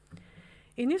countries.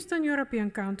 In Eastern European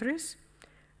countries,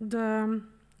 the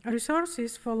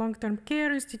resources for long-term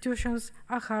care institutions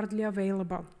are hardly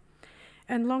available,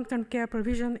 and long-term care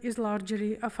provision is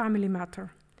largely a family matter.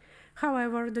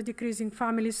 However, the decreasing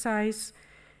family size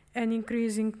and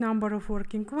increasing number of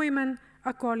working women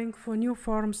are calling for new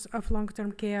forms of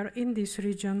long-term care in this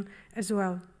region as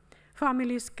well.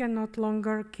 Families can no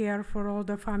longer care for all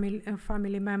the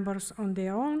family members on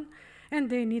their own, and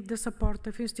they need the support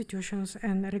of institutions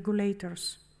and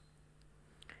regulators.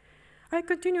 I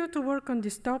continue to work on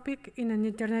this topic in an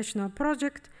international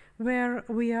project where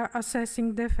we are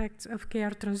assessing the effects of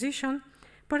care transition,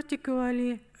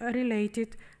 particularly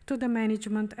related to the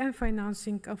management and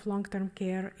financing of long-term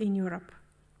care in Europe.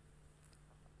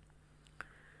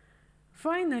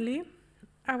 Finally,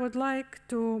 I would like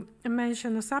to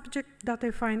mention a subject that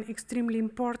I find extremely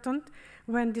important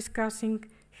when discussing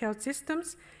health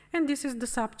systems, and this is the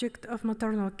subject of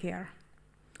maternal care.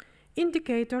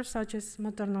 Indicators such as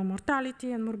maternal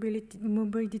mortality and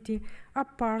morbidity are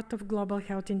part of global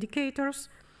health indicators.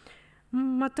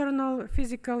 Maternal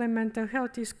physical and mental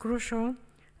health is crucial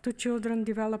to children's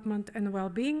development and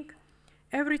well-being.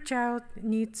 Every child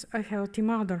needs a healthy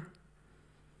mother.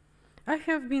 I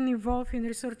have been involved in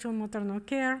research on maternal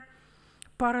care,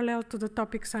 parallel to the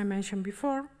topics I mentioned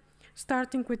before,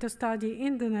 starting with a study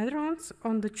in the Netherlands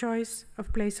on the choice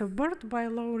of place of birth by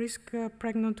low-risk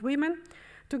pregnant women.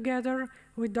 Together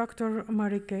with Dr.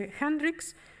 Marieke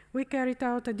Hendricks, we carried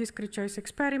out a discrete choice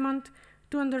experiment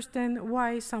to understand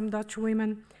why some Dutch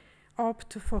women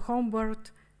opt for home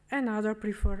birth and others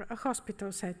prefer a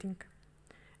hospital setting.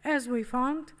 As we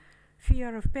found,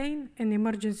 fear of pain and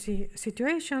emergency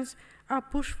situations are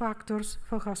push factors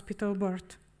for hospital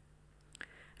birth.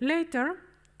 Later,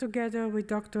 together with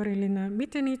Dr. Elina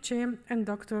Mitenice and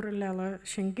Dr. Lela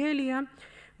Schengelia,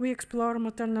 we explore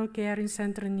maternal care in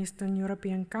Central and Eastern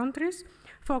European countries,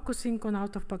 focusing on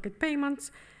out-of-pocket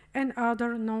payments and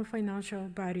other non-financial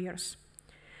barriers.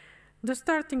 The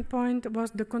starting point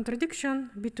was the contradiction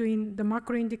between the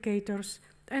macro indicators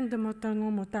and the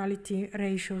maternal mortality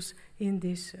ratios in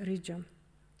this region.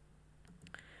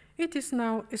 It is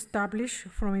now established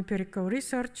from empirical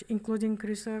research, including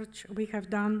research we have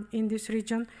done in this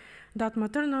region, that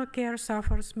maternal care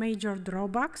suffers major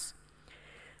drawbacks,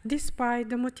 despite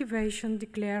the motivation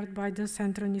declared by the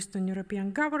Central and Eastern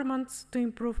European governments to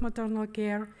improve maternal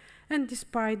care, and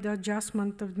despite the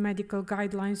adjustment of medical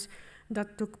guidelines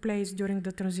that took place during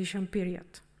the transition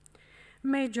period.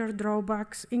 Major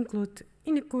drawbacks include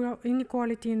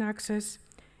inequality in access,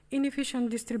 inefficient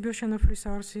distribution of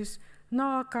resources,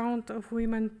 no account of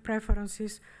women's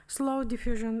preferences, slow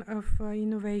diffusion of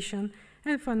innovation,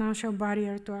 and financial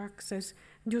barrier to access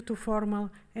due to formal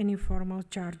and informal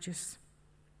charges.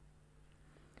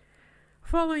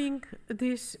 Following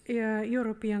these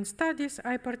European studies,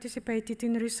 I participated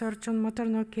in research on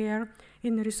maternal care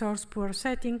in resource-poor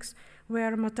settings,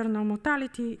 where maternal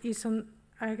mortality is an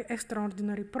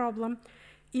extraordinary problem,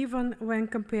 even when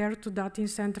compared to that in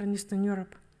Central and Eastern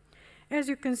Europe. As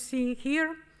you can see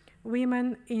here,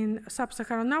 women in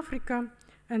Sub-Saharan Africa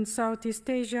and Southeast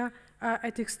Asia are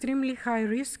at extremely high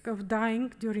risk of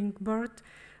dying during birth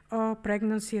or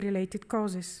pregnancy-related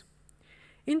causes.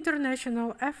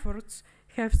 International efforts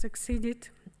have succeeded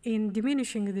in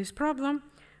diminishing this problem,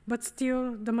 but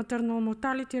still the maternal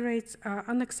mortality rates are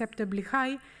unacceptably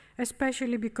high,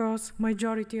 especially because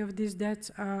majority of these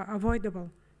deaths are avoidable.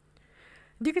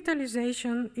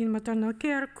 Digitalization in maternal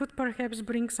care could perhaps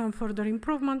bring some further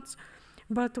improvements,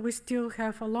 but we still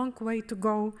have a long way to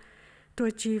go to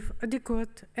achieve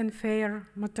adequate and fair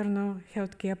maternal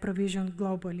health care provision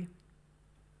globally.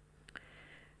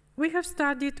 We have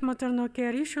studied maternal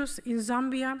care issues in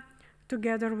Zambia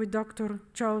together with Dr.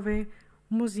 Cholwe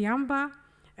Muziamba,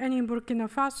 and in Burkina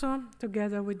Faso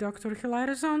together with Dr.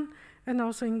 Hilaire Zon, and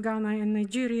also in Ghana and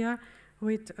Nigeria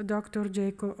with Dr.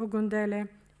 Jacob Ogondele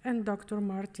and Dr.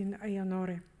 Martin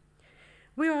Ayanore.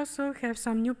 We also have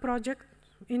some new projects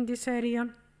in this area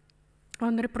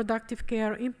on reproductive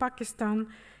care in Pakistan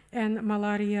and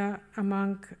malaria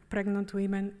among pregnant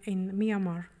women in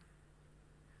Myanmar.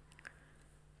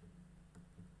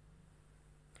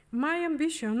 My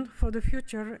ambition for the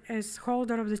future as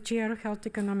holder of the chair of Health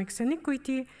Economics and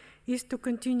Equity is to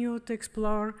continue to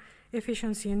explore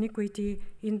efficiency and equity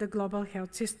in the global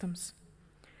health systems.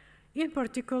 In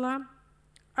particular,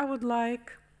 I would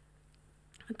like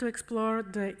to explore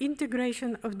the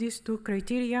integration of these two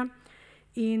criteria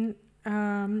in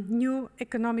new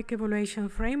economic evaluation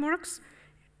frameworks.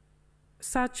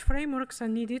 Such frameworks are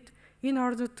needed in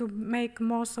order to make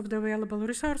most of the available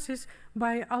resources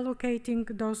by allocating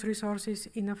those resources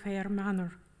in a fair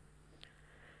manner.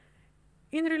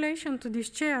 In relation to this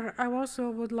chair, I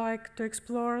also would like to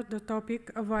explore the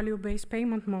topic of value-based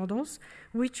payment models,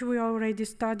 which we already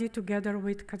studied together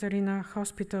with Katarina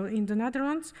Hospital in the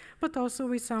Netherlands, but also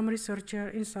with some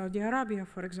researchers in Saudi Arabia,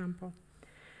 for example.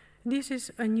 This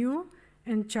is a new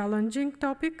and challenging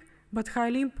topic, but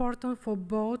highly important for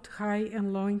both high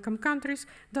and low-income countries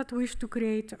that wish to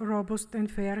create robust and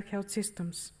fair health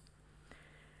systems.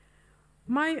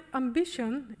 My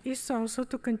ambition is also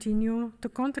to continue to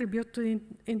contribute to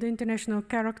the international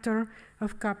character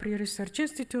of CAPHRI Research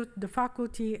Institute, the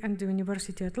faculty, and the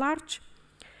university at large.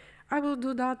 I will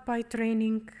do that by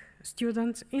training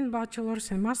students in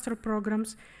bachelor's and master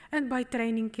programs, and by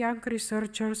training young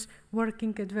researchers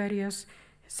working at various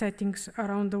settings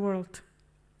around the world.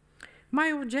 My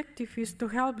objective is to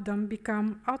help them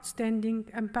become outstanding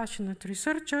and passionate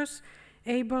researchers,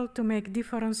 able to make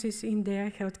differences in their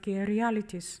healthcare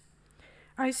realities.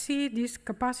 I see this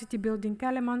capacity building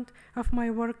element of my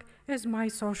work as my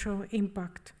social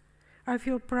impact. I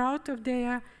feel proud of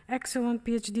their excellent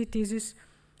PhD thesis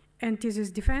and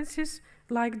thesis defenses,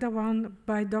 like the one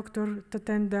by Dr.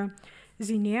 Tatenda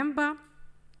Ziniemba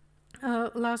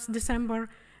last December,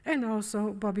 and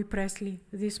also Bobby Presley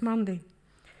this Monday.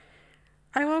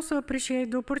 I also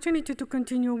appreciate the opportunity to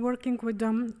continue working with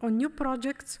them on new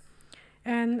projects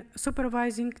and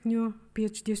supervising new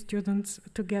PhD students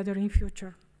together in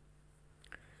future.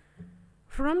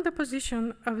 From the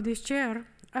position of this chair,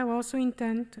 I also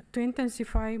intend to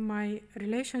intensify my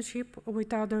relationship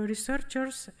with other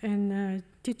researchers and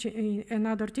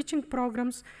other teaching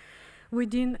programs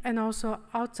within and also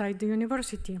outside the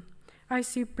university. I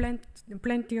see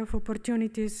plenty of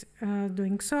opportunities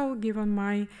doing so, given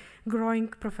my growing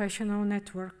professional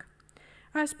network.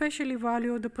 I especially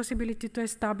value the possibility to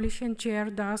establish and chair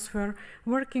the ASFER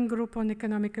Working Group on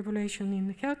Economic Evaluation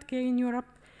in Healthcare in Europe,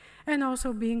 and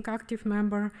also being active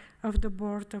member of the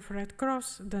board of Red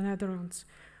Cross, the Netherlands.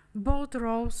 Both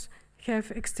roles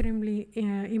have extremely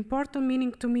important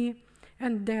meaning to me,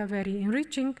 and they are very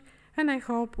enriching, and I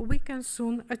hope we can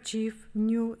soon achieve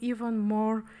new, even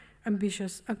more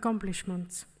ambitious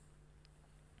accomplishments.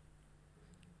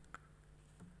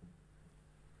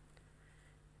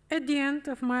 At the end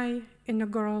of my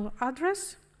inaugural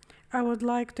address, I would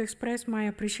like to express my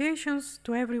appreciations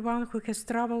to everyone who has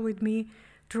traveled with me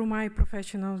through my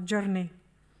professional journey.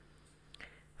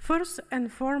 First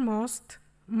and foremost,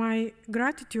 my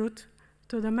gratitude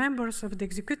to the members of the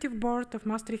Executive Board of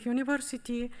Maastricht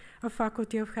University, of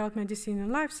Faculty of Health Medicine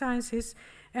and Life Sciences,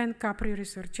 and CAPHRI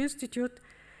Research Institute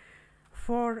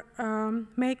for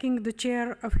making the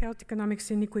chair of Health Economics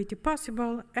and Equity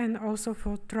possible, and also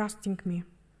for trusting me.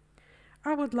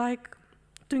 I would like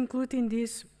to include in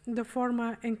this the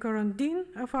former and current dean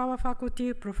of our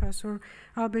faculty, Professor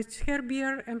Albert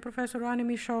Herbier and Professor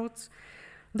Annemie Scholz,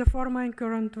 the former and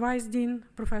current vice dean,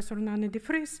 Professor Nanne de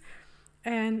Vries,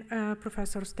 and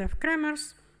Professor Stef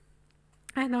Kremers,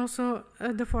 and also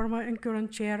the former and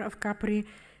current chair of CAPHRI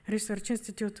Research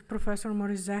Institute, Professor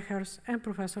Maurice Zegers and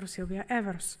Professor Sylvia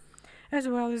Evers, as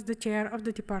well as the chair of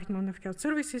the Department of Health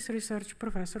Services Research,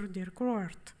 Professor Dirk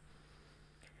Roert.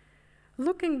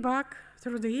 Looking back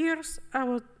through the years, I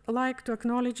would like to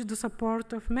acknowledge the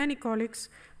support of many colleagues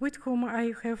with whom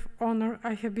I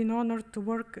have been honored to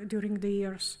work during the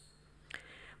years.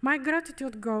 My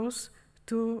gratitude goes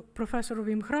to Professor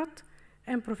Wim Groth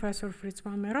and Professor Fritz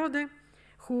van Merode,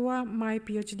 who are my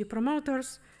PhD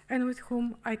promoters and with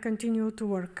whom I continue to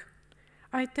work.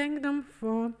 I thank them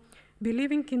for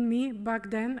believing in me back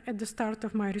then at the start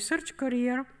of my research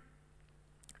career,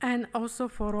 and also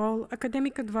for all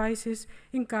academic advices,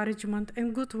 encouragement,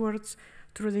 and good words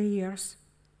through the years.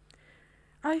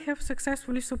 I have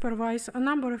successfully supervised a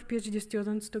number of PhD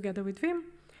students together with Wim,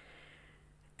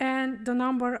 and the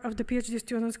number of the PhD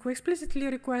students who explicitly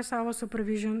request our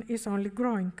supervision is only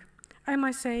growing. I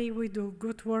must say we do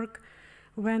good work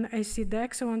when I see the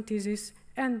excellent thesis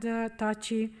and the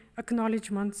touchy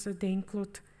acknowledgements that they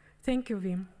include. Thank you,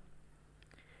 Wim.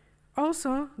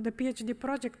 Also, the PhD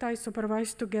project I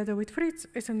supervised together with Fritz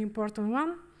is an important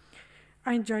one.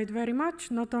 I enjoyed very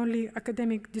much, not only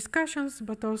academic discussions,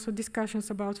 but also discussions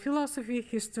about philosophy,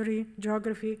 history,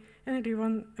 geography, and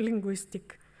even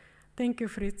linguistics. Thank you,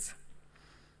 Fritz.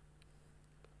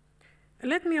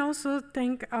 Let me also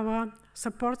thank our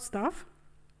support staff,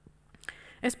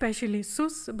 especially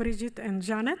Sus, Brigitte, and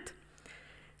Janet,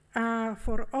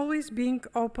 for always being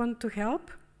open to help.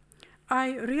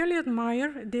 I really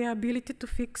admire their ability to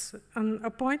fix an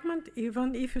appointment,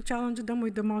 even if you challenge them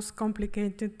with the most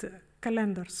complicated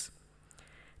calendars.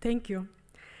 Thank you.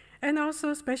 And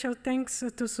also special thanks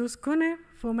to Sus Kune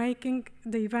for making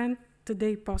the event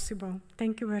today possible.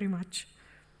 Thank you very much.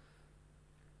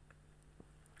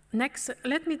 Next,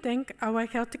 let me thank our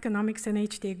Health Economics and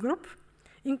HTA group,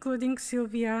 including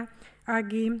Sylvia,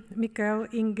 Agi, Mikael,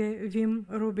 Inge, Wim,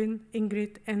 Ruben,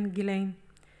 Ingrid, and Ghislaine.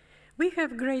 We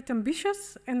have great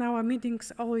ambitions, and our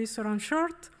meetings always run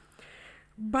short,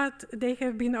 but they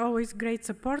have been always great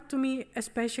support to me,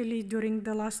 especially during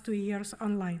the last 2 years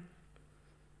online.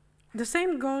 The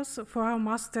same goes for our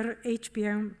Master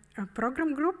HPM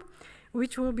program group,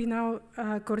 which will be now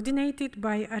coordinated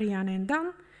by Ariane and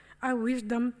Dan. I wish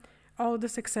them all the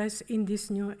success in this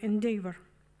new endeavor.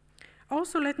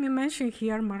 Also, let me mention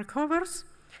here Mark Hovers,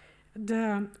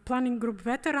 the planning group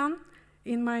veteran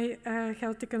in my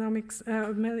health economics,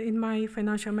 in my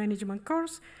financial management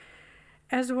course,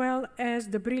 as well as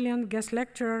the brilliant guest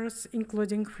lecturers,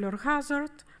 including Fleur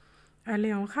Hazard,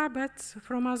 Leon Habets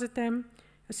from AZM,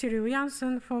 Cyril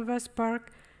Janssen from West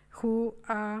Park, who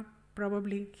are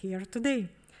probably here today.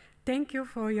 Thank you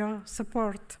for your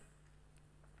support.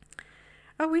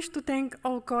 I wish to thank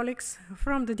all colleagues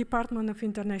from the Department of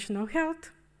International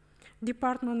Health,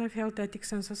 Department of Health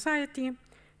Ethics and Society,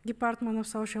 Department of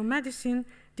Social Medicine,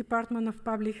 Department of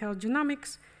Public Health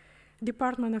Genomics,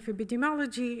 Department of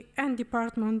Epidemiology, and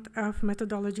Department of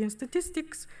Methodology and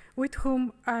Statistics, with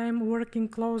whom I am working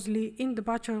closely in the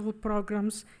bachelor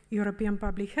programs European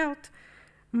Public Health,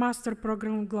 Master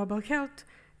Program Global Health,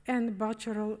 and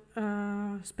Bachelor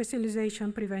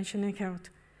Specialization Prevention and Health.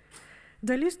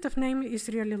 The list of names is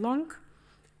really long,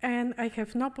 and I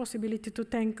have no possibility to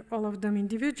thank all of them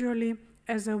individually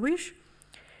as I wish,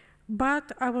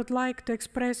 but I would like to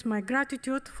express my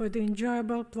gratitude for the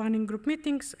enjoyable planning group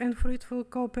meetings and fruitful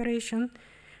cooperation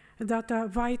that are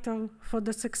vital for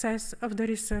the success of the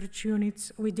research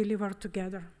units we deliver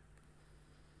together.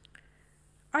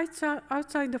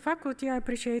 Outside the faculty, I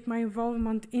appreciate my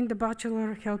involvement in the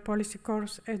Bachelor Health Policy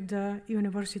course at the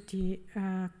University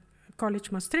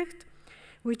College Maastricht,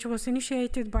 which was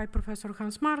initiated by Professor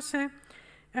Hans Marse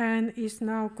and is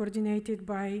now coordinated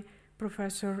by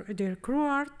Professor Dirk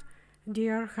Ruwaert.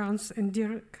 Dear Hans and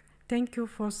Dirk, thank you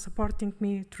for supporting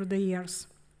me through the years.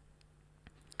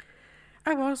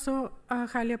 I also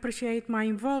highly appreciate my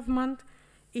involvement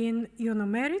in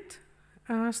Merit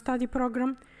study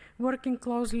program, working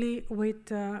closely with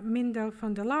Mindel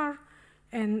van der Laar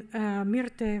and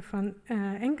Mirte van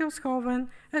Engelshoven,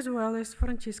 as well as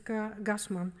Francisca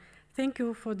Gassman. Thank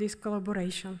you for this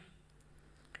collaboration.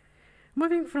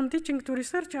 Moving from teaching to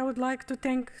research, I would like to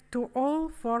thank to all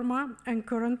former and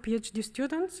current PhD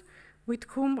students with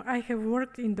whom I have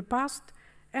worked in the past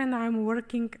and I'm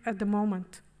working at the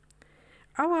moment.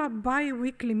 Our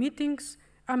bi-weekly meetings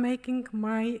are making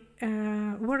my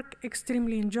work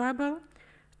extremely enjoyable,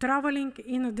 traveling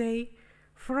in a day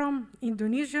from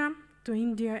Indonesia to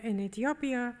India and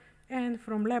Ethiopia, and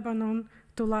from Lebanon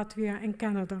to Latvia and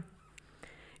Canada.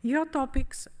 Your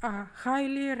topics are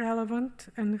highly relevant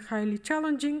and highly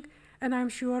challenging, and I'm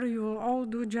sure you will all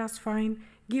do just fine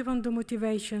given the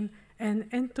motivation and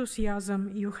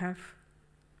enthusiasm you have.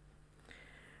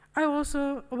 I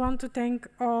also want to thank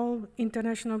all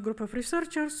international group of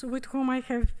researchers with whom I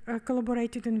have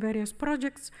collaborated in various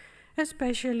projects,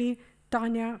 especially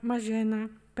Tanya, Marzena,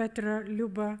 Petra,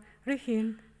 Luba,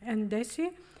 Rehin, and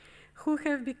Desi, who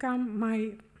have become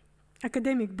my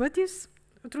academic buddies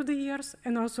through the years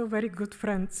and also very good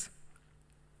friends.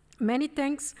 Many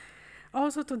thanks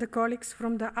also to the colleagues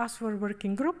from the ASWER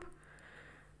working group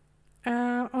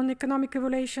on economic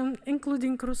evaluation,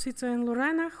 including Rusica and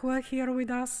Lorena, who are here with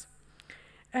us,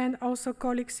 and also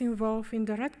colleagues involved in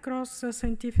the Red Cross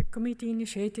Scientific Committee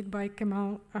initiated by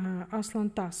Kemal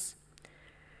Aslan-Tas.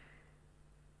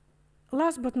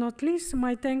 Last but not least,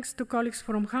 my thanks to colleagues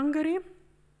from Hungary,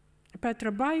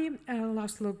 Petra Bai and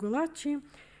Laszlo Gulaci,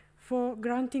 for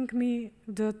granting me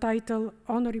the title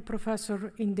Honorary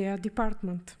Professor in their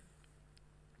department.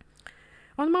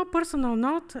 On my personal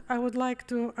note, I would like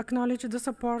to acknowledge the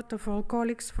support of all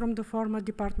colleagues from the former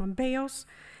department BEOS,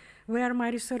 where my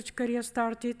research career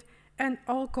started, and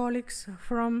all colleagues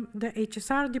from the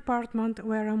HSR department,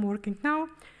 where I'm working now,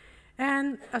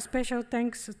 and a special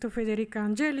thanks to Federica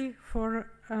Angeli for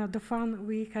the fun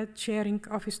we had sharing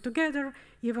office together,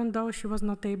 even though she was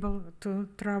not able to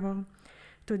travel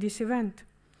to this event.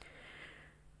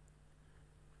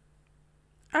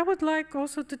 I would like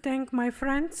also to thank my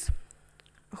friends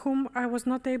whom I was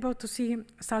not able to see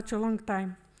such a long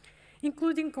time,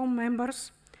 including all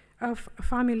members of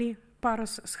family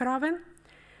Paras Schraven,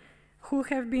 who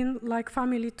have been like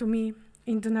family to me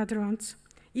in the Netherlands,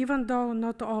 even though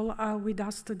not all are with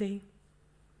us today.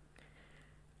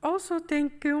 Also,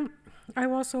 thank you. I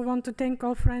also want to thank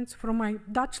all friends from my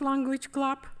Dutch language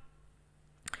club,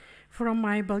 from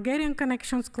my Bulgarian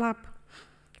Connections Club,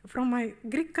 from my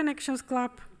Greek Connections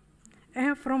Club,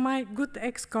 and from my good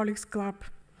ex-colleagues club.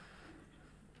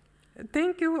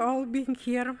 Thank you all being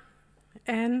here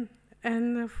and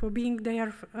for being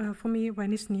there for me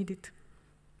when it's needed.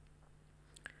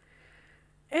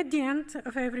 At the end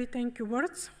of every thank you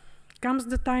words comes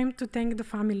the time to thank the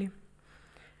family.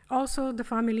 Also the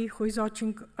family who is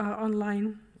watching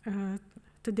online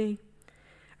today.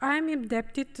 I am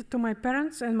indebted to my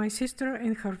parents and my sister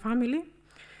and her family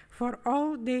for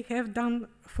all they have done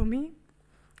for me,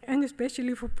 and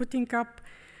especially for putting up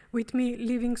with me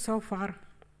living so far.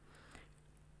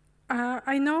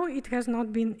 I know it has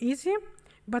not been easy,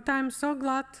 but I'm so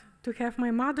glad to have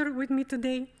my mother with me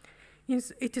today.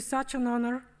 It is such an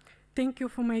honor. Thank you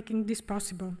for making this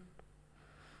possible.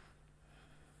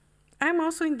 I'm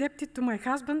also indebted to my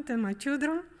husband and my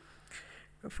children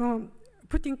for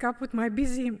putting up with my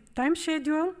busy time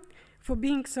schedule for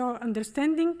being so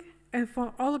understanding, and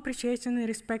for all appreciation and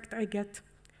respect I get.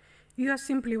 You are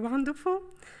simply wonderful.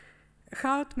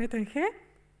 Houd met een G.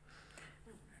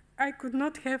 I could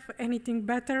not have anything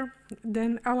better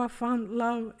than our fun,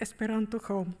 low Esperanto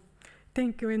home.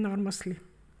 Thank you enormously.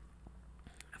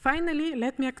 Finally,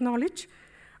 let me acknowledge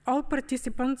all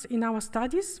participants in our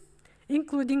studies,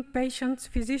 including patients,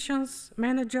 physicians,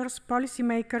 managers,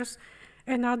 policymakers,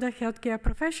 and other healthcare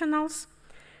professionals.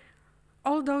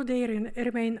 Although they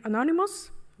remain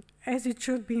anonymous, as it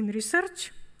should be in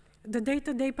research, the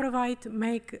data they provide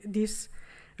make this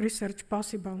research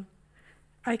possible.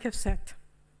 I have said.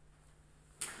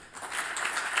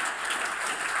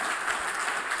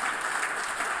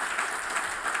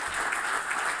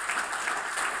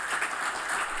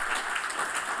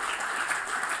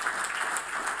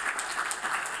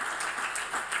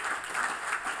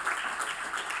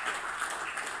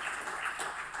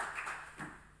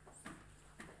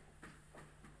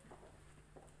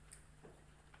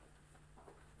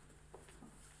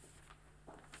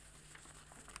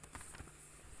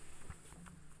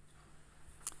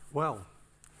 Well,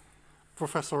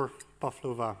 Professor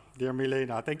Pavlova, dear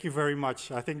Milena, thank you very much.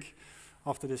 I think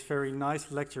after this very nice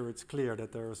lecture, it's clear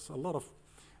that there's a lot of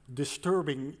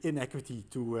disturbing inequity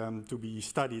to be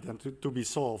studied and to be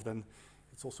solved. And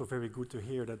it's also very good to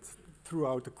hear that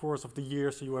throughout the course of the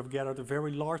years, you have gathered a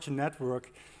very large network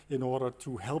in order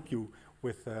to help you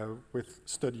with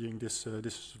studying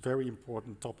this very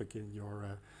important topic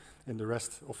in the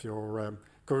rest of your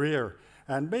career.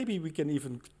 And maybe we can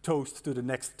even toast to the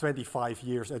next 25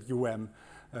 years at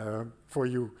for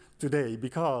you today,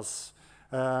 because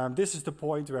this is the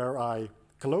point where I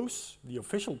close the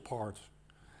official part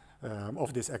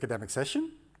of this academic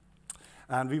session.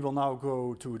 And we will now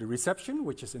go to the reception,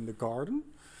 which is in the garden.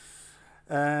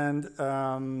 And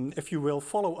if you will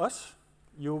follow us,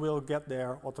 you will get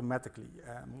there automatically.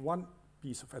 One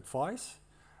piece of advice,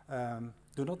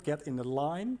 do not get in the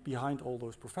line behind all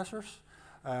those professors,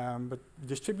 but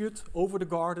distribute over the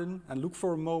garden and look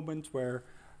for a moment where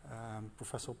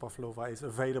Professor Pavlova is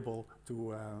available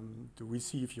to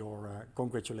receive your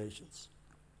congratulations.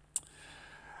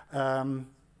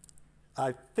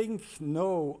 I think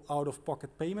no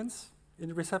out-of-pocket payments in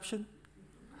the reception,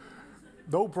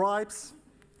 no bribes,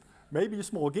 maybe a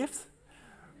small gift,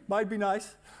 might be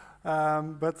nice,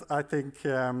 but I think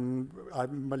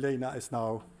Milena is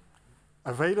now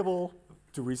available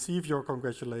to receive your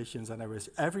congratulations, and I wish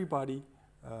everybody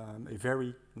a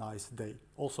very nice day.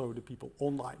 Also the people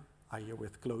online, I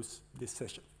herewith close this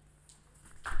session.